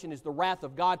tribulation is the wrath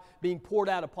of God being poured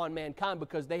out upon mankind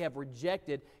because they have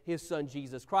rejected His Son,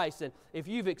 Jesus Christ. And if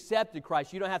you've accepted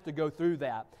Christ, you don't have to go through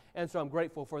that. And so I'm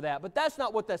grateful for that. But that's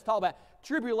not what that's talking about.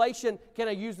 Tribulation, can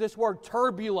I use this word,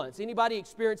 turbulence? Anybody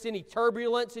experience any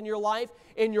turbulence in your life,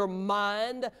 in your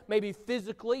mind, maybe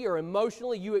physically or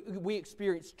emotionally? We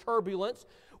experience turbulence.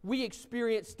 We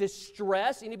experience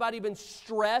distress. Anybody been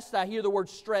stressed? I hear the word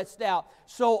stressed out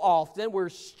so often. We're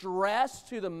stressed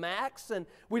to the max, and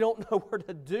we don't know where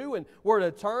to do and where to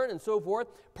turn and so forth.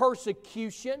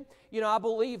 Persecution. I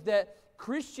believe that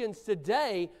Christians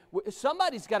today,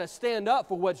 somebody's got to stand up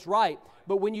for what's right.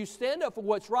 But when you stand up for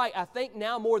what's right, I think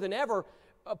now more than ever,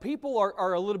 people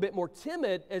are a little bit more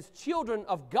timid as children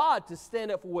of God to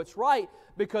stand up for what's right,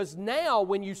 because now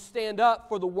when you stand up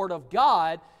for the Word of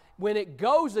God, when it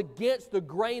goes against the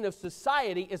grain of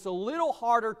society, it's a little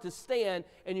harder to stand,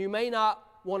 and you may not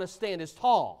want to stand as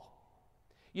tall.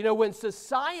 When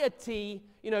society,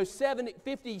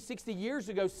 50, 60 years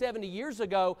ago, 70 years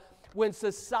ago, when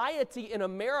society in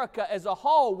America as a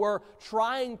whole were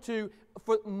trying to,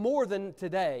 for more than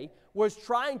today, was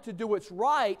trying to do what's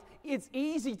right, it's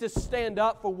easy to stand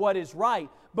up for what is right.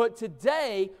 But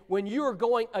today, when you are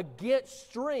going against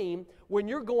stream, when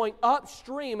you're going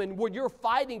upstream, and when you're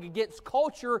fighting against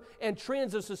culture and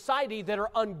trends of society that are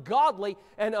ungodly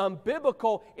and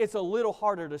unbiblical, it's a little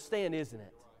harder to stand, isn't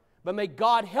it? But may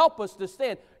God help us to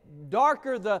stand.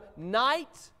 Darker the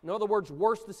night, in other words,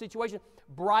 worse the situation,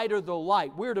 brighter the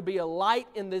light. We're to be a light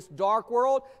in this dark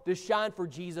world to shine for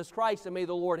Jesus Christ. And may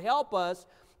the Lord help us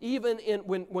even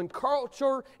when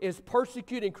culture is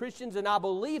persecuting Christians, and I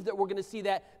believe that we're going to see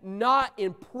that not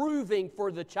improving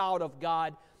for the child of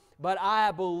God, but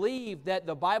I believe that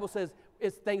the Bible says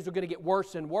things are going to get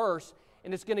worse and worse,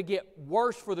 and it's going to get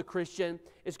worse for the Christian.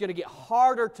 It's going to get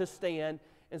harder to stand,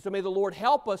 and so may the Lord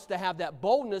help us to have that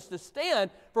boldness to stand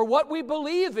for what we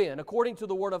believe in according to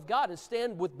the Word of God, and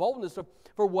stand with boldness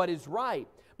for what is right.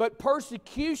 But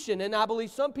persecution, and I believe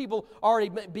some people are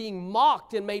already being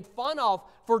mocked and made fun of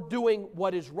for doing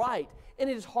what is right, and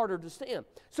it is harder to stand.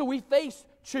 So we face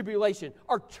tribulation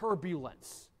or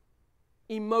turbulence,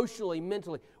 emotionally,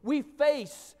 mentally. We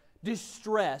face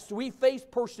distress. We face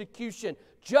persecution,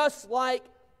 just like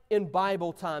in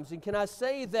Bible times. And can I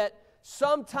say that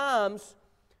sometimes,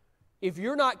 if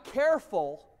you're not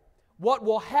careful, what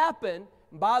will happen,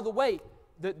 by the way,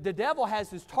 the devil has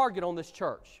his target on this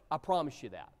church. I promise you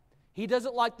that. He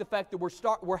doesn't like the fact that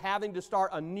we're having to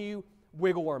start a new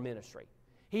wiggle worm ministry.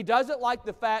 He doesn't like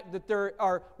the fact that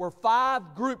were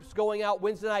 5 groups going out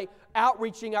Wednesday night,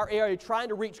 outreaching our area, trying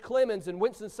to reach Clemens and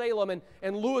Winston-Salem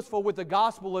and Lewisville with the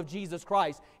gospel of Jesus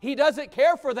Christ. He doesn't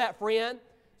care for that, friend.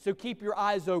 So keep your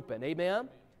eyes open. Amen?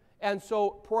 And so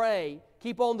pray.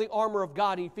 Keep on the armor of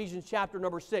God in Ephesians chapter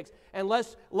number 6. And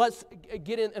let's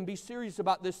get in and be serious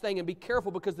about this thing and be careful,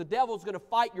 because the devil is going to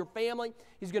fight your family.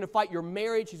 He's going to fight your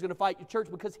marriage. He's going to fight your church,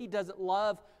 because he doesn't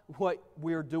love what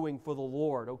we're doing for the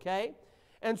Lord, okay?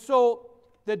 And so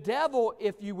the devil,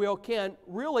 if you will, can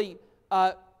really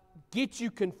get you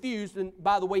confused. And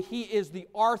by the way, he is the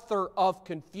author of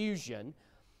confusion.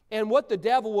 And what the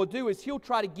devil will do is he'll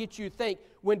try to get you to think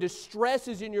when distress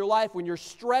is in your life, when you're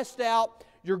stressed out,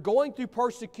 you're going through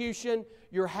persecution,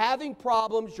 you're having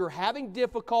problems, you're having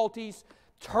difficulties,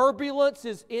 turbulence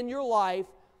is in your life.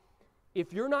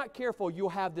 If you're not careful, you'll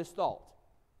have this thought.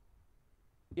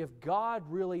 If God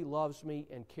really loves me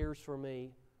and cares for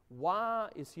me, why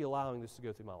is He allowing this to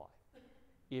go through my life?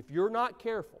 If you're not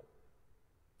careful,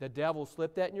 the devil will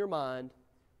slip that in your mind.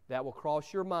 That will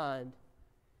cross your mind.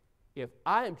 If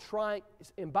I am trying,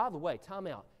 and by the way, time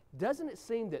out. Doesn't it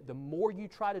seem that the more you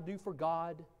try to do for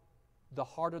God, the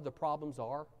harder the problems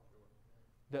are?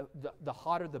 The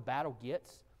hotter the battle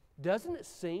gets? Doesn't it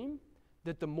seem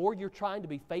that the more you're trying to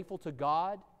be faithful to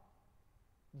God,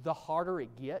 the harder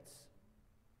it gets?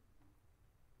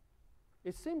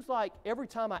 It seems like every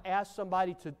time I ask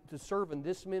somebody to serve in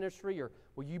this ministry, or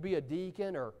will you be a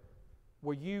deacon, or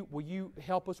will you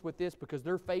help us with this, because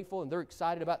they're faithful and they're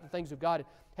excited about the things of God.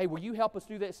 Hey, will you help us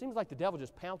do that? It seems like the devil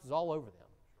just pounces all over them.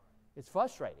 It's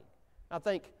frustrating.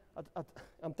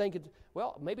 I'm thinking,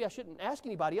 well, maybe I shouldn't ask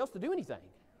anybody else to do anything,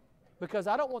 because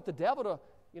I don't want the devil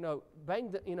to,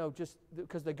 bang, just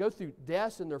because they go through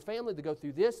deaths in their family, they go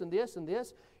through this and this and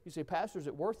this. You say, Pastor, is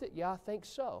it worth it? Yeah, I think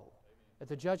so. At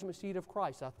the judgment seat of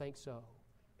Christ, I think so.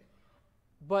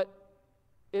 But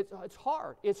it's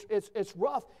hard. It's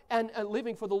rough and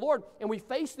living for the Lord. And we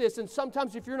face this, and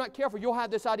sometimes if you're not careful, you'll have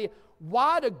this idea,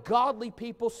 why do godly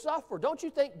people suffer? Don't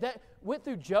you think that went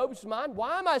through Job's mind?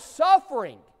 Why am I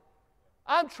suffering?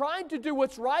 I'm trying to do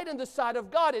what's right in the sight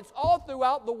of God. It's all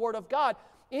throughout the Word of God.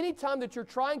 Anytime that you're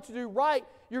trying to do right,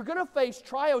 you're going to face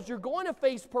trials. You're going to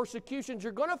face persecutions.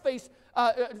 You're going to face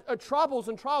troubles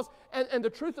and trials. And the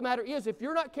truth of the matter is, if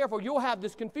you're not careful, you'll have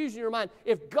this confusion in your mind.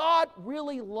 If God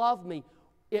really loved me,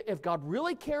 if God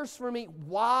really cares for me,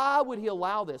 why would He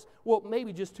allow this? Well,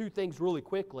 maybe just 2 things really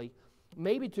quickly.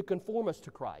 Maybe to conform us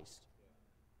to Christ.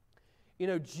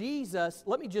 Jesus,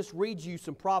 let me just read you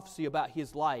some prophecy about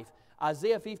His life.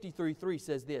 Isaiah 53:3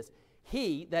 says this,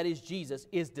 He, that is Jesus,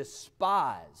 is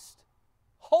despised.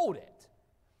 Hold it.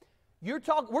 We're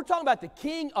talking about the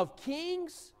King of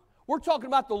Kings. We're talking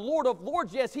about the Lord of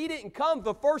Lords. Yes, He didn't come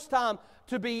the first time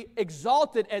to be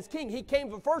exalted as King. He came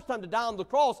the first time to die on the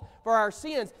cross for our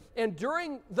sins. And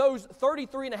during those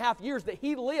 33 and a half years that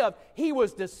He lived, He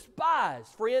was despised,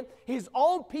 friend. His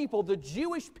own people, the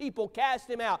Jewish people, cast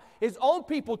Him out. His own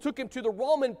people took Him to the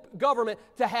Roman government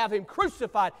to have Him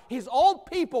crucified. His own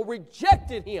people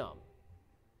rejected Him.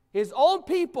 His own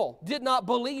people did not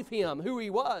believe Him, who He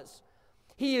was.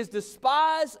 He is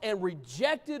despised and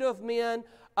rejected of men.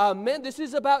 This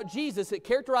is about Jesus. It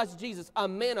characterizes Jesus, a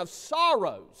man of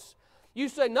sorrows. You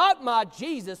say, not my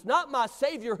Jesus, not my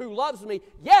Savior who loves me.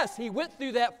 Yes, He went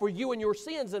through that for you and your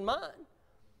sins and mine.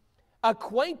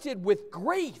 Acquainted with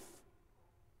grief.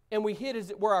 And we hid, as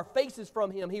it were, our faces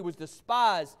from Him. He was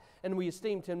despised and we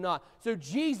esteemed Him not. So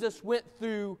Jesus went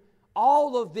through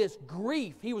all of this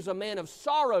grief. He was a man of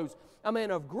sorrows, a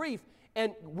man of grief.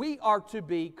 And we are to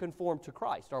be conformed to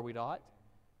Christ, are we not?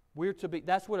 We're to be,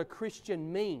 that's what a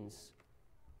Christian means.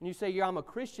 When you say, yeah, I'm a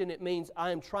Christian, it means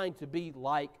I am trying to be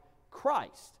like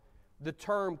Christ. The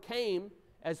term came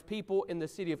as people in the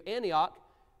city of Antioch,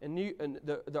 and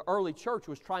the early church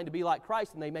was trying to be like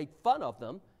Christ, and they made fun of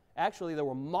them. Actually, they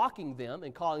were mocking them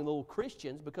and calling them little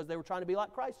Christians because they were trying to be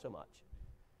like Christ so much.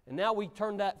 And now we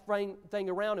turn that thing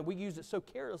around and we use it so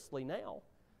carelessly now.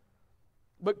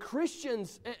 But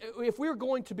Christians, if we're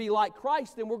going to be like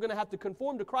Christ, then we're going to have to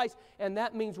conform to Christ, and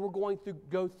that means we're going to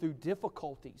go through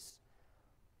difficulties.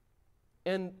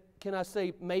 And can I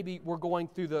say, maybe we're going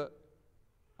through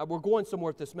we're going somewhere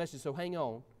with this message, so hang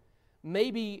on.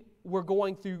 Maybe we're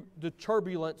going through the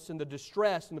turbulence and the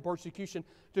distress and the persecution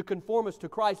to conform us to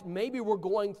Christ. Maybe we're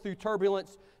going through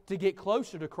turbulence to get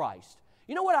closer to Christ.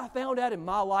 You know what I found out in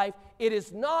my life? It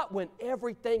is not when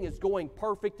everything is going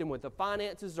perfect and when the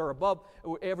finances are above,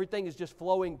 everything is just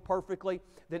flowing perfectly,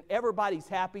 then everybody's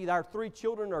happy. Our 3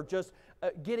 children are just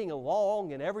getting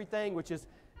along and everything, which is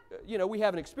we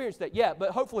haven't experienced that yet,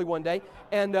 but hopefully one day.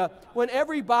 And when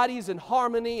everybody's in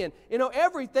harmony and,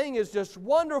 everything is just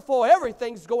wonderful,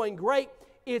 everything's going great,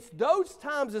 it's those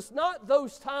times, it's not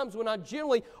those times when I'm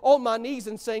generally on my knees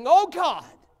and saying, oh God,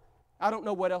 I don't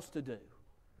know what else to do.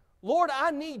 Lord,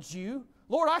 I need you.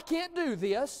 Lord, I can't do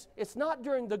this. It's not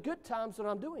during the good times that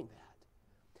I'm doing that.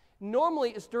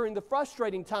 Normally, it's during the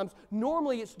frustrating times.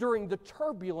 Normally, it's during the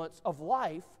turbulence of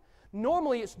life.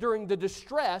 Normally, it's during the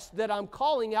distress that I'm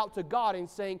calling out to God and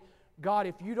saying, God,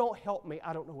 if you don't help me,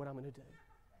 I don't know what I'm going to do.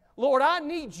 Lord, I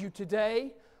need you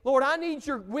today. Lord, I need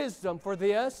your wisdom for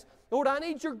this. Lord, I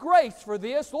need your grace for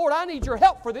this. Lord, I need your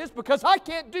help for this because I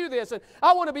can't do this. And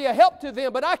I want to be a help to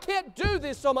them, but I can't do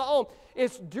this on my own.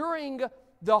 It's during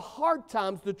the hard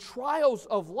times, the trials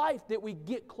of life that we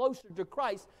get closer to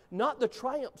Christ, not the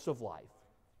triumphs of life.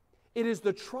 It is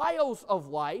the trials of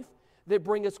life that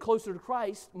bring us closer to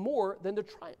Christ more than the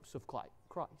triumphs of Christ,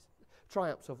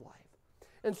 triumphs of life.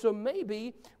 And so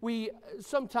maybe we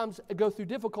sometimes go through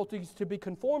difficulties to be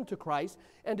conformed to Christ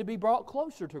and to be brought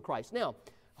closer to Christ. Now,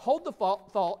 hold the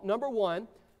thought, number one,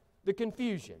 the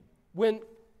confusion. When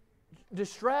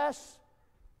distress,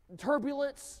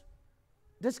 turbulence,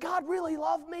 does God really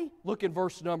love me? Look in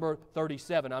verse number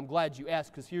 37. I'm glad you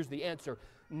asked because here's the answer.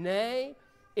 Nay,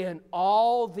 in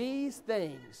all these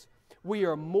things we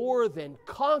are more than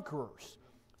conquerors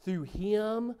through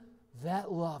Him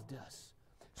that loved us.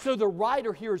 So the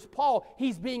writer here is Paul.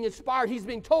 He's being inspired. He's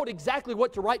being told exactly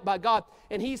what to write by God.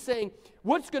 And he's saying,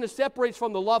 what's going to separate us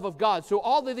from the love of God? So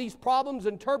all of these problems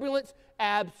and turbulence?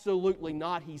 Absolutely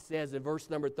not, he says in verse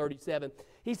number 37.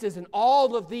 He says, in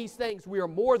all of these things we are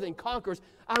more than conquerors.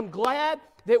 I'm glad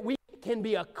that we can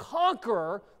be a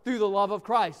conqueror through the love of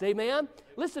Christ. Amen?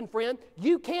 Listen, friend,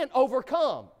 you can't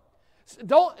overcome.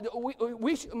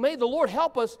 May the Lord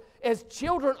help us as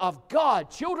children of God,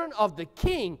 children of the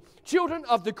King, children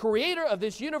of the Creator of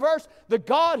this universe, the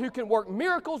God who can work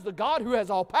miracles, the God who has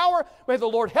all power. May the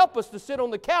Lord help us to sit on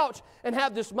the couch and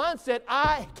have this mindset,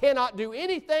 I cannot do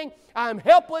anything, I'm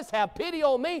helpless, have pity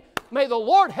on me. May the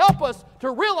Lord help us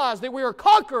to realize that we are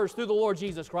conquerors through the Lord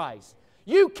Jesus Christ.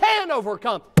 You can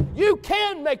overcome. You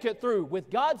can make it through with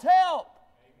God's help.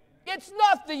 It's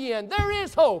not the end. There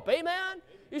is hope. Amen?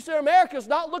 You say, America's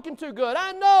not looking too good.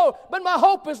 I know, but my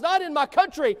hope is not in my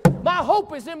country. My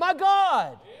hope is in my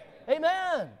God.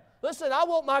 Amen. Listen, I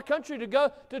want my country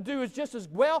to do just as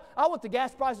well. I want the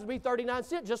gas prices to be 39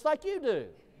 cents just like you do.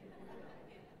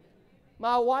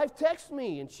 My wife texted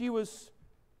me, and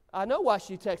I know why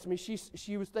she texted me.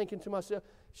 She was thinking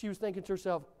to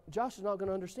herself, Josh is not going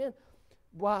to understand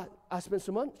why I spent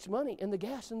so much money in the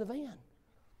gas in the van.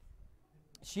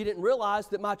 She didn't realize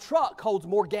that my truck holds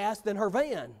more gas than her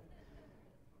van.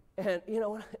 And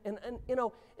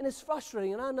it's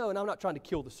frustrating, and I know, and I'm not trying to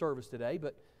kill the service today,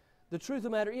 but the truth of the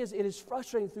matter is, it is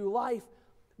frustrating through life.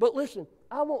 But listen,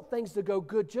 I want things to go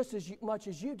good just as much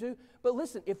as you do. But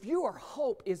listen, if your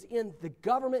hope is in the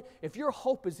government, if your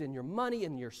hope is in your money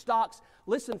and your stocks,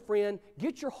 listen, friend,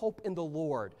 get your hope in the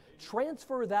Lord.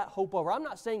 Transfer that hope over. I'm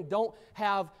not saying don't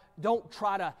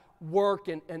try to work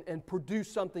and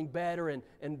produce something better and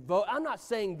vote. I'm not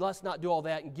saying let's not do all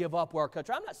that and give up our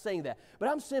country. I'm not saying that. But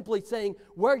I'm simply saying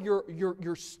where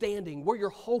you're standing, where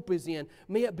your hope is in,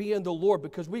 may it be in the Lord,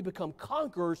 because we become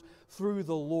conquerors through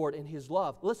the Lord and His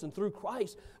love. Listen, through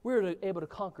Christ, we're able to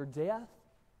conquer death.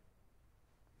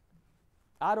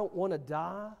 I don't want to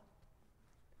die.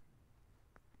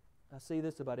 I say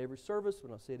this about every service, but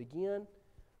I'll say it again.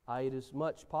 I eat as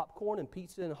much popcorn and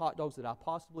pizza and hot dogs that I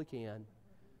possibly can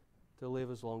to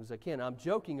live as long as I can. I'm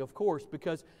joking, of course,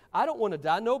 because I don't want to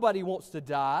die. Nobody wants to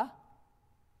die.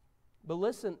 But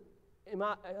listen,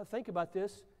 I think about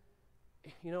this.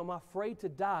 Am I afraid to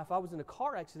die? If I was in a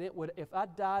car accident, if I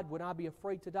died, would I be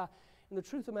afraid to die? And the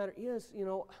truth of the matter is,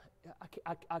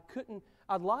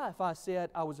 I'd lie if I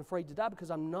said I was afraid to die, because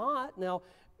I'm not. Now,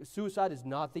 suicide is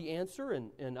not the answer,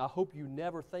 and I hope you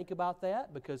never think about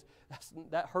that, because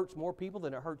that hurts more people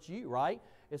than it hurts you, right?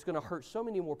 It's going to hurt so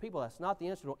many more people. That's not the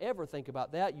answer. Don't ever think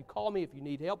about that. You call me if you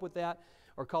need help with that,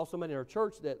 or call somebody in our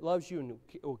church that loves you and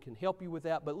can help you with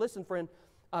that. But listen, friend,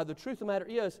 the truth of the matter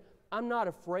is, I'm not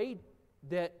afraid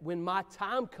that when my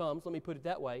time comes, let me put it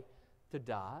that way, to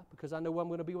die, because I know I'm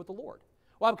going to be with the Lord.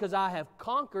 Why? Because I have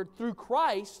conquered through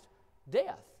Christ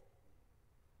death.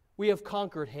 We have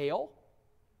conquered hell.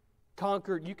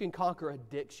 You can conquer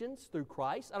addictions through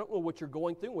Christ. I don't know what you're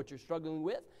going through, what you're struggling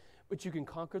with, but you can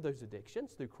conquer those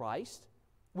addictions through Christ.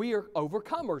 We are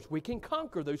overcomers. We can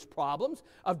conquer those problems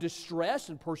of distress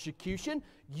and persecution.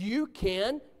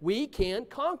 We can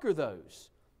conquer those.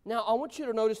 Now, I want you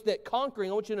to notice that conquering,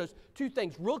 I want you to notice two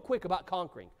things real quick about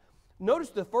conquering.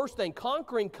 Notice the first thing,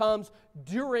 conquering comes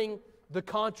during the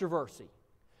controversy.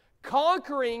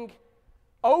 Conquering,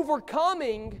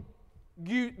 overcoming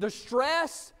the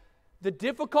stress, the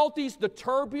difficulties, the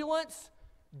turbulence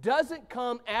doesn't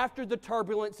come after the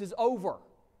turbulence is over,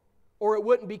 or it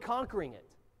wouldn't be conquering it,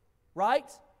 right?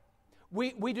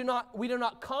 We do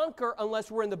not conquer unless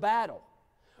we're in the battle.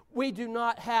 We do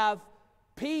not have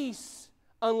peace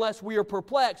unless we are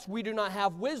perplexed. We do not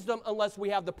have wisdom unless we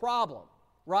have the problem,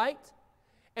 right?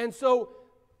 And so,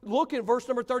 look at verse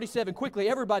number 37 quickly.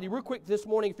 Everybody, real quick this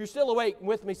morning. If you're still awake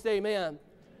with me, say amen.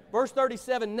 Verse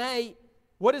 37, nay,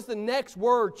 what is the next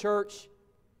word, church?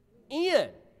 In.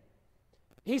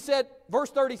 He said, verse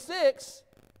 36,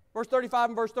 verse 35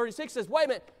 and verse 36 says, wait a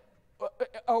minute,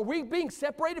 are we being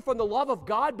separated from the love of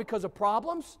God because of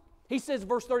problems? He says,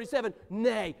 verse 37,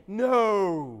 nay,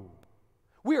 no.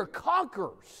 We are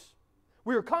conquerors.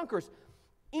 We are conquerors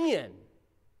in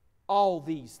all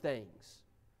these things.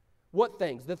 What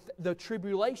things? The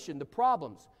tribulation, the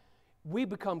problems. We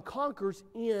become conquerors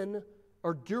in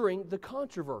or during the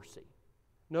controversy.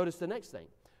 Notice the next thing.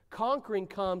 Conquering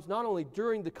comes not only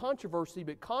during the controversy,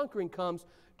 but conquering comes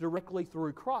directly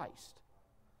through Christ.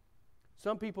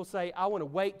 Some people say, I want to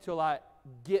wait till I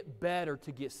get better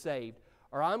to get saved,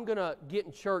 or I'm going to get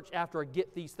in church after I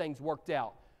get these things worked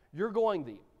out. You're going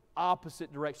the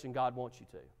opposite direction God wants you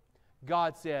to.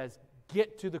 God says,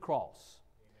 get to the cross.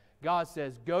 God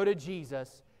says, go to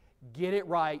Jesus, get it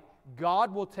right.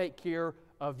 God will take care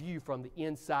of you from the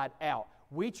inside out.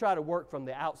 We try to work from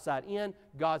the outside in.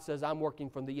 God says, I'm working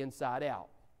from the inside out.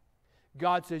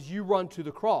 God says, you run to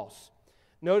the cross.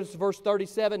 Notice verse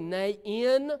 37, nay,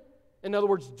 in other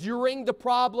words, during the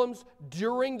problems,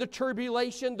 during the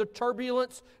tribulation, the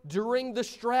turbulence, during the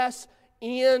stress,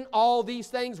 in all these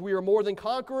things, we are more than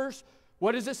conquerors.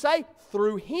 What does it say?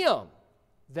 Through Him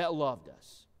that loved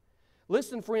us.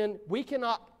 Listen, friend, we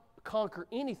cannot conquer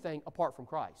anything apart from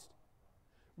Christ.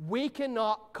 We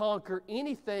cannot conquer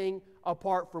anything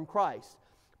apart from Christ.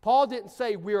 Paul didn't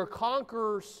say we are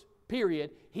conquerors, period.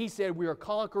 He said we are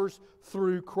conquerors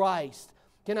through Christ.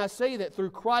 Can I say that through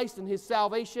Christ and His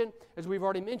salvation, as we've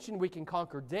already mentioned, we can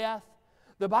conquer death?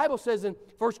 The Bible says in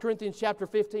 1 Corinthians chapter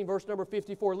 15, verse number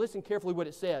 54, listen carefully what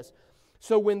it says.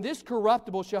 So when this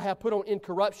corruptible shall have put on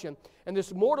incorruption, and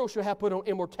this mortal shall have put on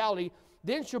immortality,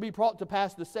 then shall be brought to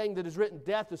pass the saying that is written,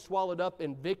 death is swallowed up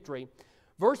in victory.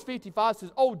 Verse 55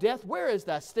 says, O death, where is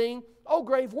thy sting? O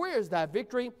grave, where is thy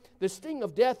victory? The sting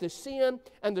of death is sin,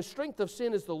 and the strength of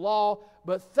sin is the law.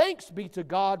 But thanks be to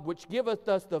God, which giveth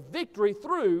us the victory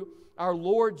through our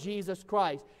Lord Jesus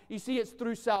Christ. You see, it's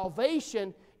through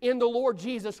salvation in the Lord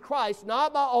Jesus Christ,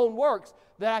 not my own works,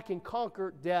 that I can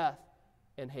conquer death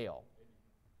and hell.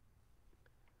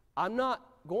 I'm not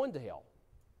going to hell.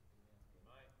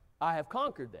 I have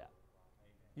conquered that.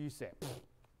 You say,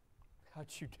 how'd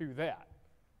you do that?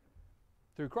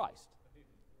 Through Christ.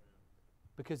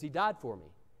 Because He died for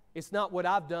me. It's not what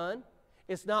I've done.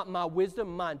 It's not my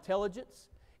wisdom, my intelligence.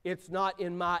 It's not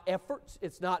in my efforts.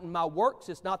 It's not in my works.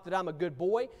 It's not that I'm a good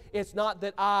boy. It's not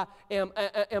that I am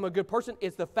a good person.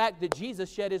 It's the fact that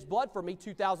Jesus shed His blood for me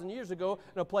 2,000 years ago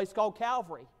in a place called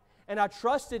Calvary. And I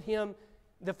trusted Him,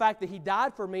 the fact that He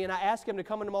died for me, and I asked Him to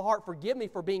come into my heart, forgive me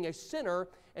for being a sinner,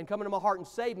 and come into my heart and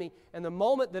save me. And the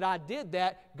moment that I did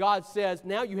that, God says,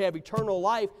 now you have eternal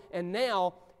life, and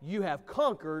now you have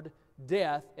conquered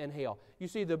death and hell. You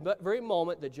see, the very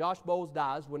moment that Josh Boles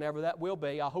dies, whenever that will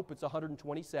be, I hope it's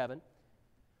 127,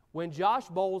 when Josh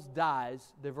Boles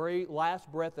dies, the very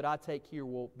last breath that I take here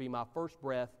will be my first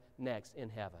breath next in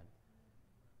heaven.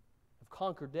 I've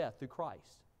conquered death through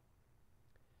Christ.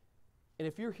 And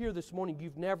if you're here this morning,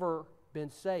 you've never been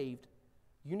saved,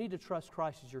 you need to trust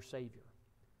Christ as your Savior.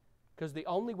 Because the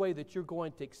only way that you're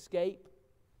going to escape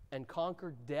and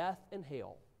conquer death and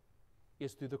hell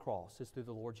is through the cross, is through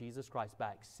the Lord Jesus Christ,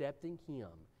 by accepting Him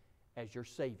as your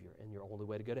Savior and your only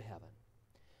way to go to heaven.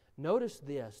 Notice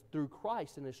this, through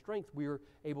Christ and His strength, we are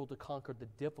able to conquer the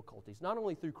difficulties. Not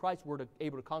only through Christ we're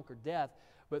able to conquer death,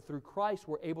 but through Christ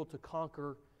we're able to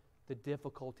conquer the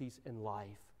difficulties in life.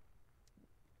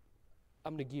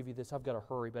 I'm going to give you this. I've got to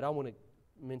hurry, but I want to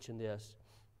mention this.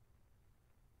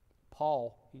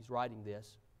 Paul, he's writing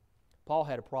this. Paul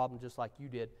had a problem just like you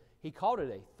did. He called it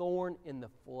a thorn in the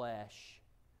flesh.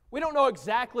 We don't know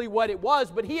exactly what it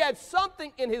was, but he had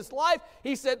something in his life.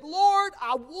 He said, Lord,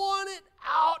 I want it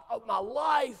out of my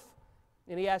life.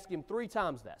 And he asked Him 3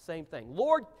 times that same thing.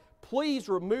 Lord, please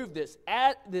remove this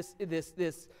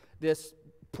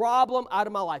problem out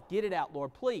of my life. Get it out,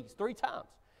 Lord, please. 3 times.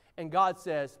 And God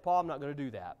says, Paul, I'm not going to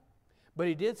do that. But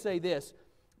He did say this,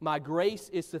 my grace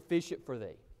is sufficient for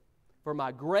thee. For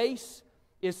my grace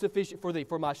is sufficient for thee,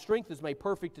 for my strength is made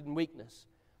perfect in weakness.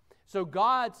 So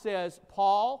God says,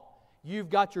 Paul, you've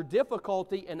got your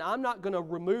difficulty, and I'm not going to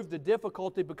remove the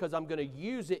difficulty because I'm going to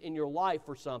use it in your life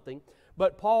for something.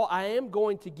 But Paul, I am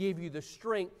going to give you the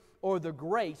strength or the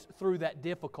grace through that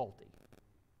difficulty.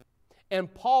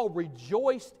 And Paul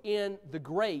rejoiced in the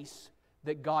grace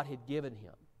that God had given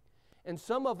him. And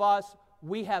some of us,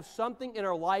 we have something in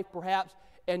our life perhaps,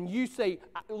 and you say,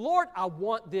 Lord, I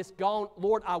want this gone.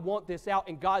 Lord, I want this out.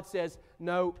 And God says,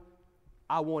 no,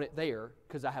 I want it there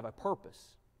because I have a purpose.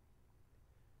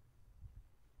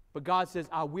 But God says,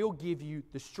 I will give you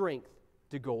the strength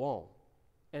to go on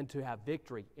and to have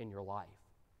victory in your life.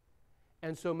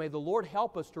 And so may the Lord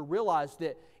help us to realize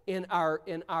that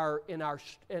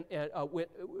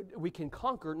we can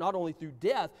conquer not only through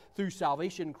death, through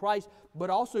salvation in Christ,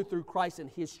 but also through Christ and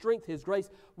His strength, His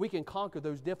grace, we can conquer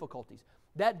those difficulties.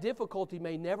 That difficulty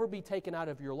may never be taken out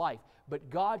of your life, but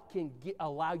God can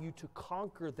allow you to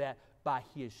conquer that by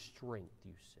His strength,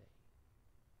 you see.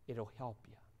 It'll help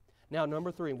you. Now,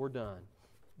 number 3, and we're done.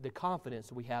 The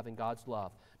confidence we have in God's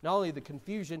love. Not only the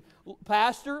confusion.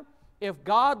 Pastor, if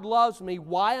God loves me,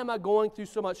 why am I going through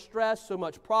so much stress, so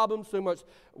much problems,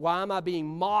 why am I being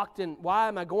mocked, and why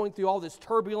am I going through all this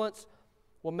turbulence?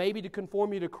 Well, maybe to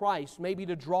conform you to Christ, maybe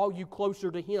to draw you closer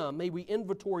to Him. May we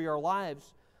inventory our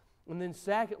lives. And then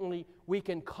secondly, we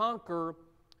can conquer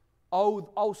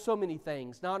so many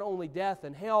things. Not only death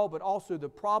and hell, but also the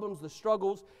problems, the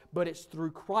struggles. But it's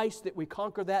through Christ that we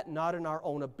conquer that, not in our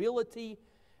own ability.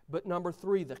 But number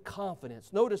 3, the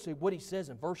confidence. Notice what he says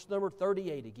in verse number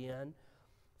 38 again.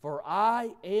 For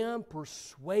I am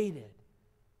persuaded.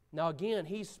 Now again,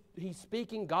 he's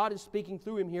speaking, God is speaking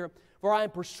through him here. For I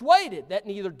am persuaded that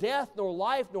neither death, nor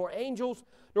life, nor angels,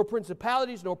 nor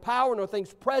principalities, nor power, nor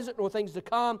things present, nor things to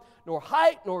come, nor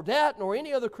height, nor depth, nor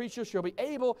any other creature shall be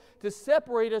able to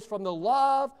separate us from the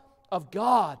love of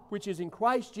God, which is in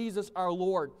Christ Jesus our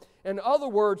Lord. In other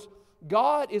words,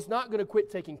 God is not going to quit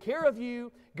taking care of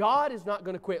you. God is not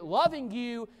going to quit loving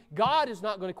you. God is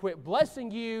not going to quit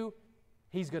blessing you.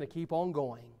 He's going to keep on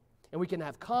going. And we can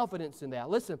have confidence in that.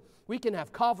 Listen, we can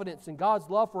have confidence in God's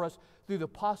love for us through the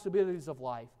possibilities of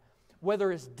life.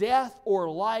 Whether it's death or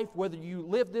life, whether you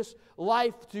live this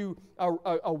life to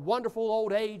a wonderful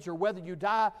old age or whether you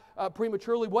die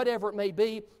prematurely, whatever it may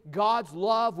be, God's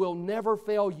love will never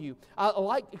fail you. I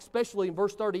like especially in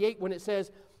verse 38 when it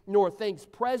says, nor things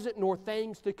present, nor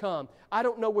things to come. I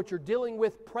don't know what you're dealing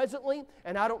with presently,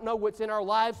 and I don't know what's in our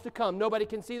lives to come. Nobody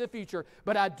can see the future,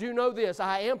 but I do know this.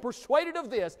 I am persuaded of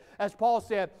this, as Paul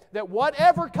said, that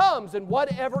whatever comes and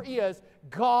whatever is,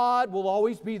 God will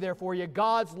always be there for you.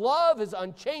 God's love is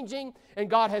unchanging, and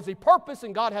God has a purpose,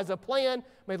 and God has a plan.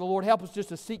 May the Lord help us just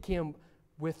to seek Him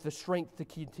with the strength to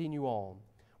continue on.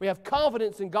 We have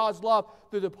confidence in God's love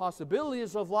through the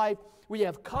possibilities of life. We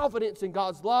have confidence in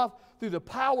God's love through the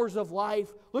powers of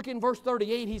life. Look in verse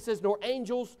 38, he says, nor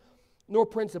angels, nor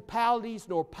principalities,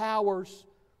 nor powers.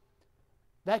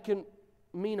 That can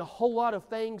mean a whole lot of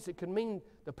things. It can mean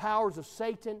the powers of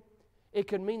Satan. It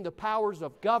can mean the powers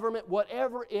of government,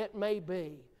 whatever it may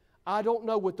be. I don't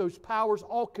know what those powers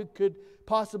all could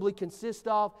possibly consist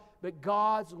of, but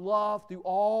God's love through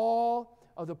all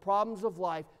of the problems of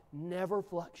life never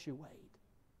fluctuate.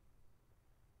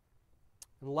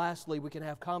 And lastly, we can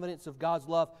have confidence of God's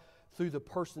love through the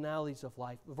personalities of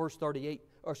life. Verse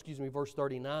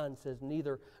 39 says,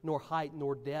 neither nor height,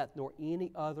 nor depth, nor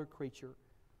any other creature.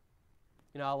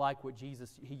 You know, I like what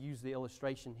Jesus, He used the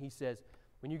illustration. He says,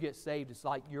 when you get saved, it's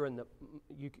like you're in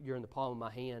the palm of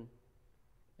my hand,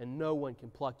 and no one can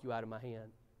pluck you out of my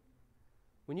hand.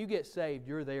 When you get saved,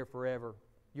 you're there forever.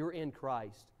 You're in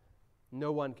Christ.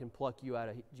 No one can pluck you out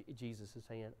of Jesus'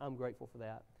 hand. I'm grateful for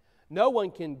that. No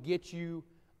one can get you,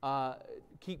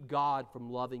 keep God from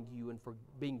loving you and for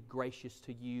being gracious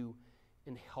to you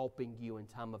and helping you in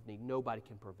time of need. Nobody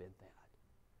can prevent that.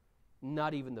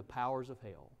 Not even the powers of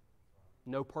hell.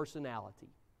 No personality.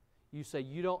 You say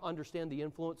you don't understand the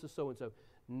influence of so-and-so.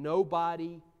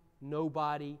 Nobody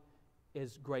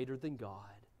is greater than God.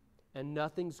 And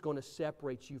nothing's going to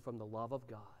separate you from the love of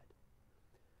God.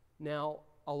 Now,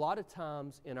 a lot of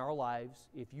times in our lives,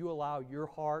 if you allow your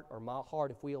heart or my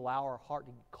heart, if we allow our heart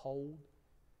to get cold,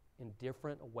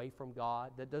 indifferent, away from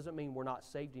God, that doesn't mean we're not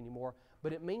saved anymore,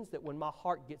 but it means that when my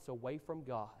heart gets away from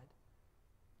God,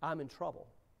 I'm in trouble.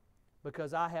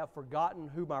 Because I have forgotten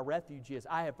who my refuge is.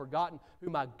 I have forgotten who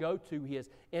my go-to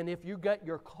is. And if you get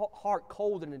your heart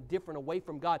cold and indifferent away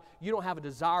from God, you don't have a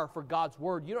desire for God's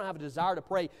Word. You don't have a desire to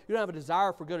pray. You don't have a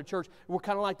desire for go to church. We're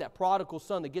kind of like that prodigal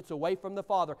son that gets away from the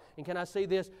Father. And can I say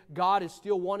this? God is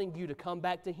still wanting you to come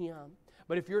back to Him.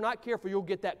 But if you're not careful, you'll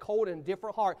get that cold and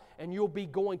indifferent heart, and you'll be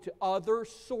going to other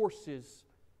sources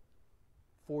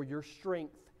for your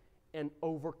strength and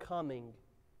overcoming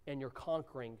and your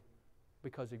conquering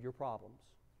because of your problems.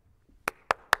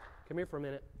 Come here for a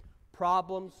minute.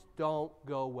 Problems don't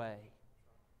go away.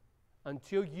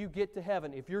 Until you get to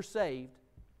heaven, if you're saved,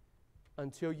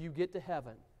 until you get to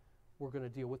heaven, we're going to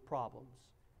deal with problems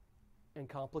and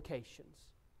complications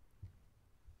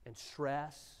and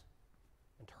stress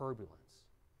and turbulence.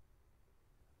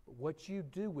 But what you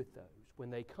do with those when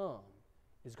they come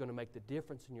is going to make the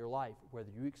difference in your life, whether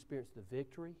you experience the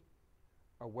victory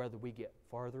or whether we get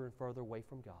farther and further away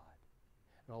from God.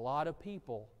 And a lot of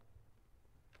people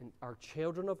are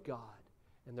children of God,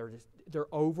 and they're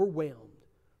overwhelmed.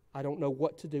 I don't know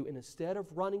what to do. And instead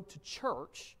of running to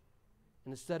church,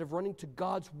 and instead of running to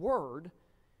God's Word,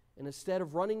 and instead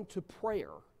of running to prayer,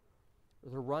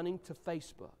 they're running to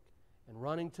Facebook and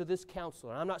running to this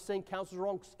counselor. And I'm not saying counselors are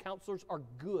wrong, because counselors are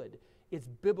good. It's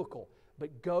biblical.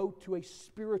 But go to a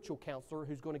spiritual counselor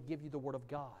who's going to give you the Word of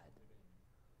God.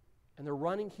 And they're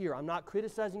running here. I'm not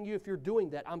criticizing you if you're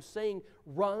doing that. I'm saying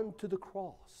run to the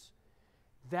cross.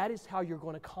 That is how you're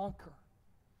going to conquer.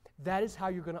 That is how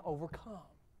you're going to overcome.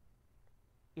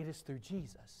 It is through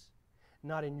Jesus.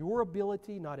 Not in your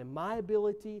ability, not in my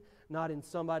ability, not in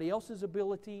somebody else's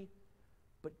ability,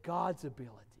 but God's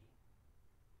ability.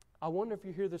 I wonder if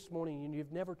you're here this morning and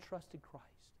you've never trusted Christ.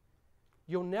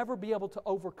 You'll never be able to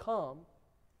overcome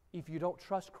if you don't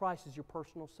trust Christ as your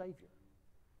personal Savior.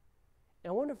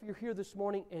 And I wonder if you're here this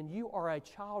morning and you are a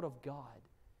child of God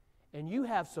and you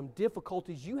have some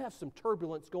difficulties, you have some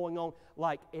turbulence going on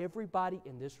like everybody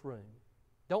in this room.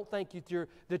 Don't think that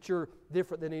you're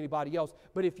different than anybody else.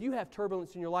 But if you have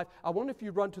turbulence in your life, I wonder if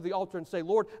you'd run to the altar and say,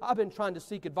 Lord, I've been trying to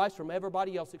seek advice from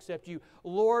everybody else except you.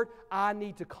 Lord, I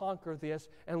need to conquer this.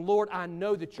 And Lord, I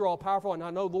know that you're all powerful. And I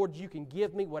know, Lord, you can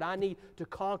give me what I need to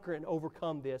conquer and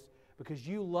overcome this because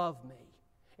you love me.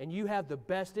 And you have the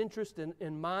best interest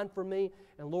in mind for me.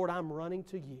 And Lord, I'm running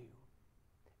to you.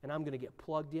 And I'm going to get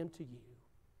plugged into you.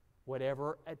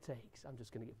 Whatever it takes, I'm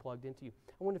just going to get plugged into you.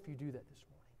 I wonder if you do that this morning.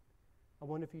 I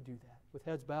wonder if you do that. With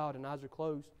heads bowed and eyes are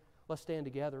closed, let's stand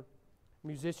together.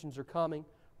 Musicians are coming.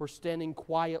 We're standing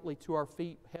quietly to our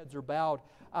feet. Heads are bowed,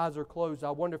 eyes are closed.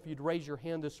 I wonder if you'd raise your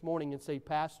hand this morning and say,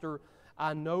 Pastor,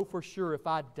 I know for sure if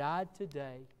I died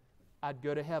today, I'd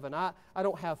go to heaven. I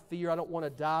don't have fear. I don't want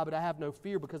to die, but I have no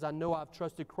fear because I know I've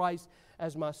trusted Christ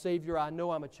as my Savior. I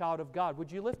know I'm a child of God.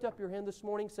 Would you lift up your hand this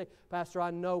morning and say, Pastor, I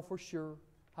know for sure.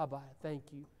 How about it?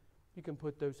 Thank you. You can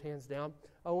put those hands down.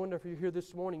 I wonder if you're here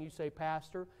this morning, you say,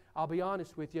 Pastor, I'll be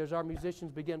honest with you as our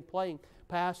musicians begin playing.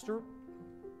 Pastor,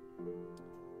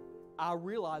 I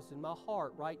realize in my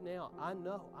heart right now, I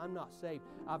know I'm not saved.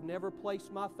 I've never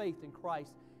placed my faith in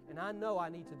Christ, and I know I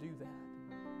need to do that.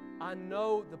 I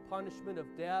know the punishment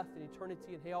of death and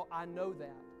eternity in hell. I know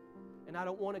that. And I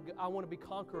want to be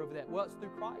conqueror of that. Well, it's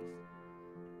through Christ.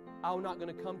 I'm not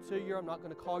going to come to you. I'm not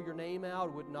going to call your name out.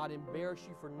 I would not embarrass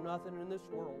you for nothing in this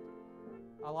world.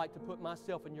 I like to put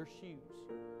myself in your shoes.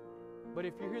 But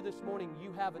if you're here this morning,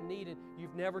 you have a need and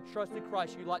you've never trusted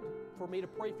Christ, you'd like for me to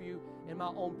pray for you in my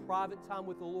own private time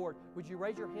with the Lord, would you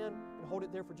raise your hand and hold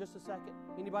it there for just a second?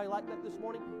 Anybody like that this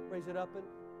morning? Raise it up and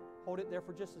hold it there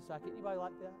for just a second. Anybody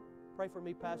like that? Pray for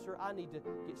me, Pastor. I need to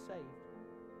get saved.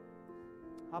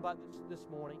 How about this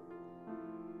morning?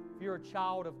 If you're a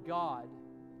child of God,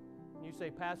 and you say,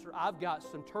 Pastor, I've got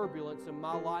some turbulence in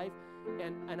my life,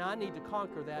 and I need to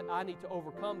conquer that. I need to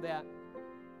overcome that.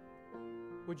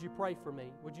 Would you pray for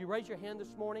me? Would you raise your hand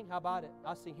this morning? How about it?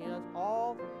 I see hands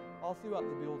all throughout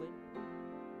the building.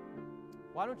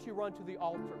 Why don't you run to the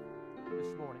altar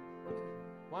this morning?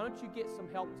 Why don't you get some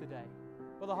help today?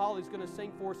 Brother Holly's going to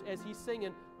sing for us. As he's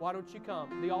singing, why don't you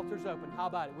come? The altar's open. How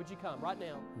about it? Would you come right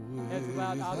now? Heads are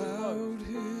bowed, eyes are closed.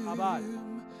 How about it?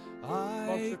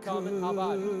 Folks are coming. How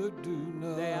about it?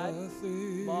 Dad,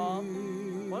 Mom,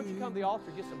 why don't you come to the altar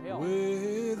and get some help?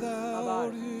 How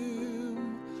about it?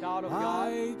 Child of God,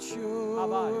 how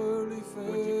about it?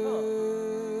 Would you come?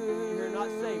 If you're not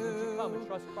saved, would you come and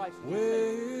trust Christ as your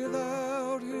Savior?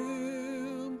 Without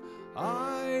Him,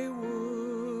 I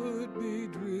would be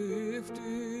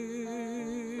drifting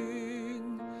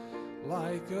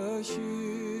like a ship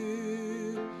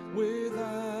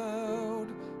without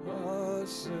a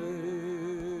sail.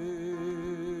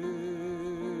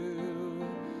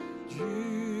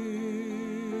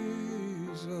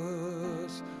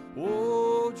 Jesus,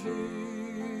 oh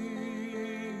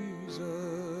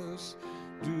Jesus,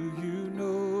 do you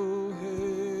know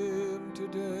Him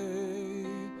today?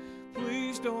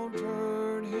 Please don't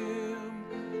turn Him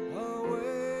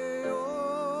away,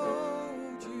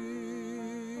 oh Jesus.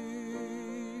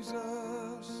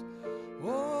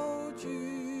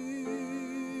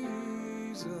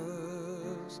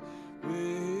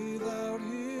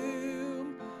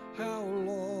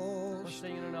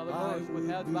 with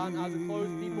heads bowed and eyes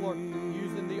closed. People are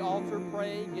using the altar,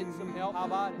 praying, getting some help. How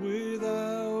about it?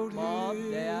 Without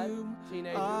Mom, Dad, him,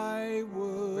 teenagers, I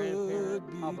would grandparent.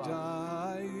 be How about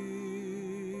dying.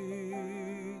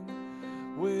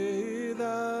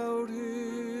 Without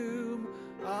him,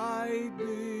 I'd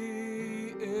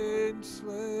be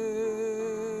enslaved.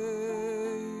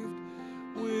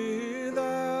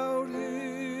 Without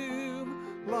him,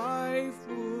 life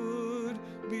would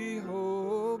be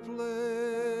hopeless.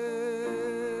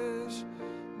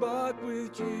 But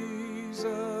with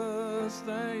Jesus,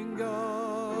 thank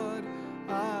God,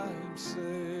 I'm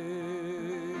saved.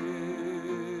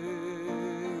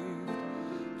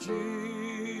 Jesus,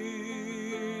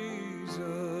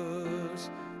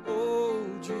 oh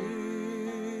Jesus,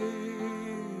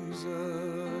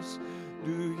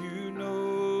 do you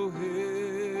know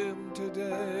him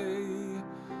today?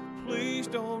 Please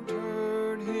don't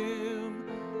turn him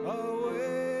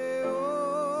away,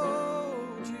 oh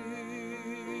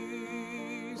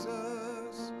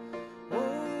Jesus,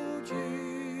 oh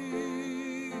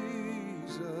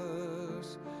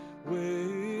Jesus.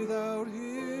 Without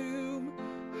him,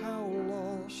 how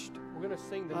lost. We're going to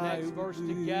sing the next verse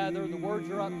together. The words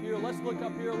are up here. Let's look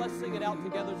up here. Let's sing it out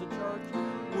together as a church.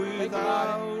 Think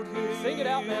about it. Sing it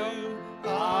out now.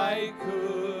 I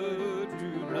could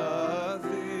do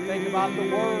nothing. Think about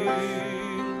the words.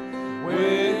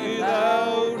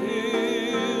 Without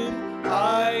him,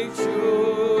 I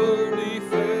surely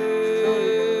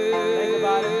fail. Think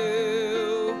about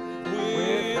it.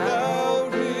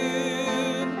 Without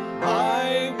him,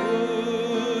 I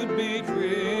would be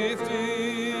drifting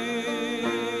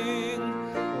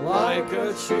like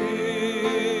a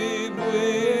ship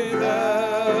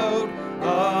without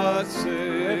a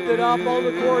sail. Lift it up on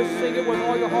the chorus. Sing it with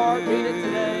all your heart. Mean it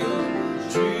today.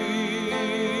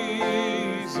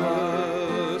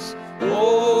 Jesus,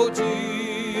 oh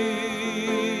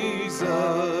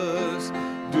Jesus,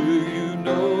 do you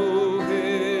know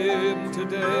him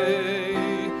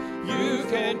today? You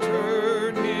can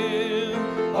turn him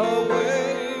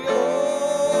away,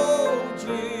 oh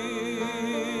Jesus,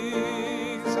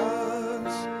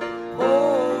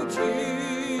 oh Jesus.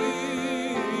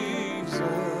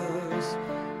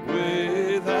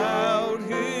 Without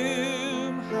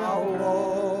him, how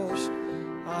lost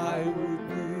I would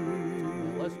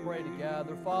be. Let's pray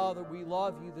together. Father, we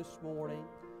love you this morning.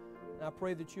 And I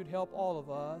pray that you'd help all of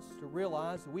us to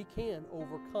realize that we can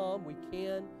overcome, we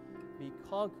can be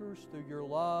conquerors through your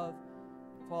love.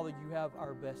 Father, you have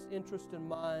our best interest in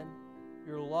mind.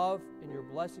 Your love and your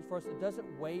blessing for us, it doesn't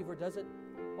waver,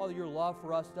 Father, your love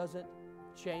for us doesn't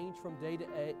change from day to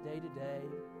day.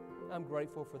 I'm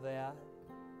grateful for that.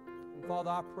 And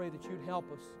Father, I pray that you'd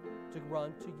help us to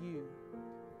run to you.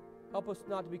 Help us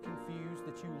not to be confused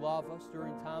that you love us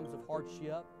during times of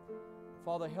hardship.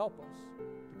 Father, help us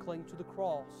to cling to the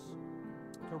cross,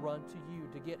 to run to you,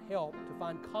 to get help, to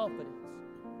find confidence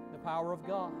in the power of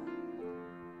God.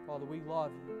 Father, we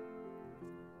love you.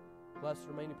 Bless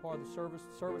the remaining part of the service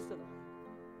tonight.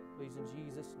 Please, in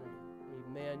Jesus' name,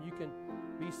 amen. You can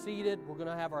be seated. We're going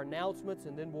to have our announcements,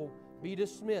 and then we'll be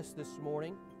dismissed this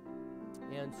morning.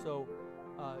 And so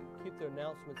keep the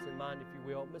announcements in mind, if you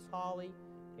will. Miss Holly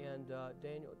and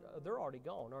Daniel, they're already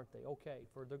gone, aren't they? Okay,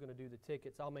 they're going to do the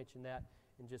tickets. I'll mention that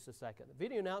in just a second. The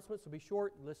video announcements will be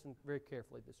short. Listen very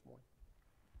carefully this morning.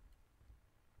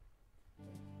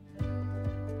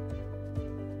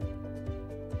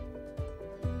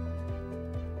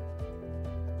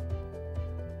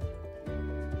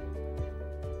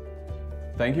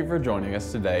 Thank you for joining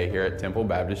us today here at Temple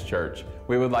Baptist Church.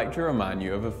 We would like to remind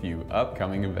you of a few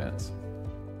upcoming events.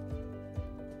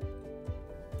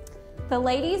 The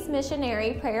Ladies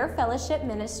Missionary Prayer Fellowship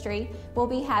Ministry will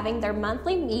be having their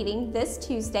monthly meeting this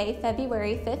Tuesday,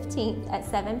 February 15th at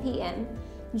 7 p.m.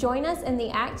 Join us in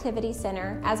the Activity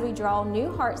Center as we draw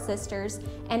new heart sisters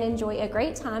and enjoy a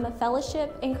great time of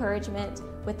fellowship encouragement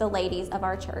with the ladies of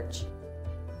our church.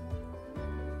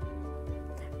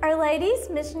 Our Ladies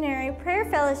Missionary Prayer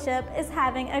Fellowship is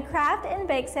having a craft and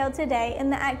bake sale today in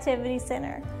the Activity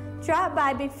Center. Drop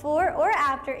by before or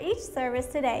after each service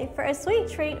today for a sweet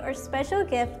treat or special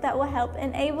gift that will help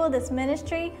enable this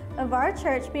ministry of our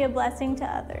church be a blessing to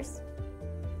others.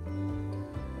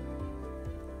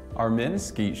 Our men's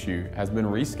skeet shoot has been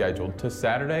rescheduled to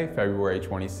Saturday, February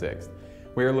 26th.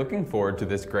 We are looking forward to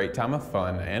this great time of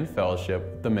fun and fellowship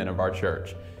with the men of our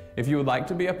church. If you would like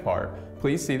to be a part,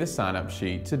 please see the sign-up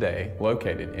sheet today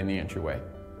located in the entryway.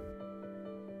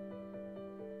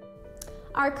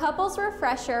 Our couples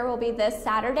refresher will be this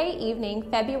Saturday evening,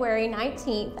 February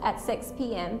 19th at 6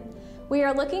 p.m. We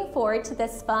are looking forward to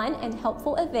this fun and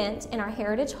helpful event in our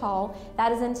Heritage Hall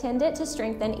that is intended to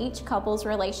strengthen each couple's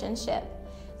relationship.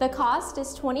 The cost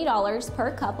is $20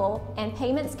 per couple, and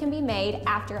payments can be made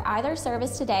after either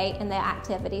service today in the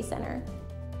Activity Center.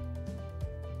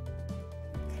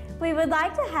 We would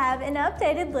like to have an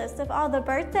updated list of all the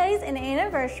birthdays and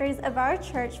anniversaries of our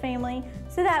church family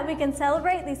so that we can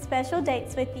celebrate these special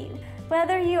dates with you.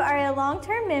 Whether you are a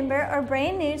long-term member or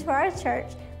brand new to our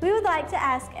church, we would like to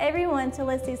ask everyone to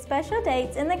list these special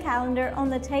dates in the calendar on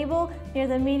the table near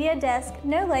the media desk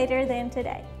no later than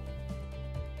today.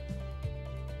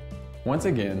 Once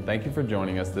again, thank you for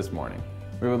joining us this morning.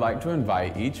 We would like to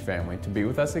invite each family to be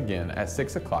with us again at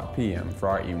 6:00 p.m. for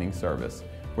our evening service.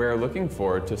 We are looking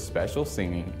forward to special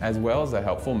singing as well as a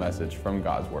helpful message from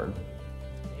God's Word.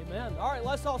 Amen. All right,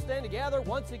 let's all stand together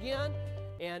once again.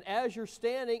 And as you're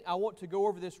standing, I want to go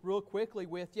over this real quickly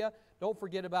with you. Don't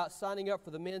forget about signing up for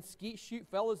the men's skeet shoot,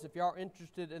 fellas, if you are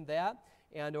interested in that.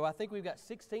 And I think we've got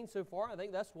 16 so far. I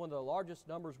think that's one of the largest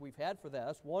numbers we've had for that.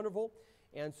 That's wonderful.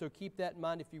 And so keep that in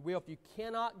mind, if you will. If you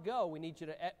cannot go, we need you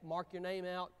to mark your name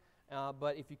out.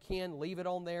 But if you can, leave it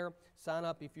on there. Sign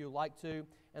up if you like to.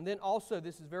 And then also,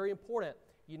 this is very important.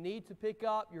 You need to pick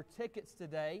up your tickets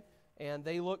today. And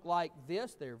they look like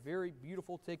this. They're very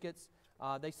beautiful tickets.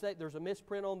 They say there's a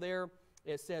misprint on there.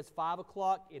 It says 5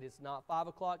 o'clock. It is not 5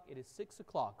 o'clock. It is 6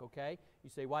 o'clock, okay? You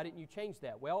say, why didn't you change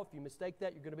that? Well, if you mistake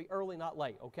that, you're going to be early, not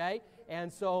late, okay?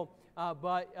 And so,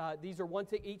 these are one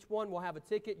ticket. Each one will have a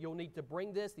ticket. You'll need to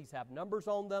bring this. These have numbers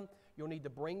on them. You'll need to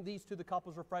bring these to the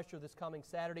Couples Refresher this coming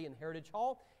Saturday in Heritage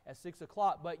Hall at 6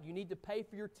 o'clock. But you need to pay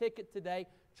for your ticket today,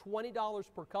 $20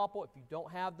 per couple. If you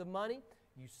don't have the money,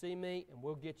 you see me, and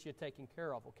we'll get you taken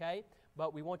care of, okay?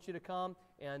 But we want you to come,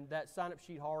 and that sign-up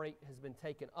sheet already has been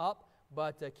taken up.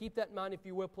 But keep that in mind, if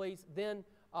you will, please. Then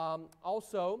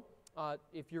also,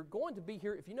 if you're going to be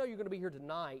here, if you know you're going to be here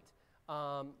tonight,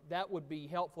 that would be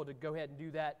helpful to go ahead and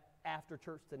do that after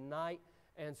church tonight.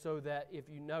 And so that if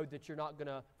you know that you're not going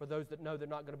to, for those that know they're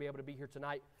not going to be able to be here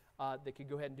tonight, they could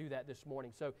go ahead and do that this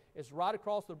morning. So it's right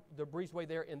across the breezeway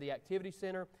there in the Activity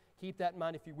Center. Keep that in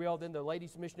mind, if you will. Then the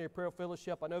Ladies Missionary Prayer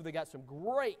Fellowship, I know they got some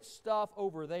great stuff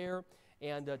over there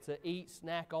and to eat,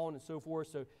 snack on, and so forth.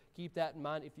 So keep that in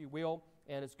mind, if you will.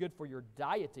 And it's good for your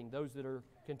dieting, those that are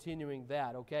continuing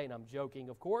that, okay? And I'm joking,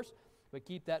 of course, but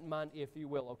keep that in mind, if you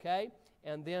will, okay?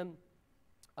 And then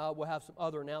we'll have some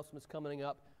other announcements coming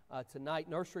up tonight.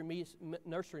 Nursery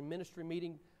ministry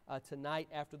meeting tonight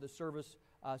after the service,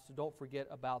 so don't forget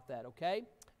about that, okay?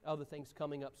 Other things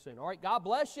coming up soon. All right, God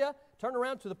bless you. Turn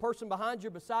around to the person behind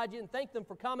you, beside you, and thank them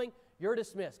for coming. You're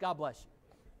dismissed. God bless you.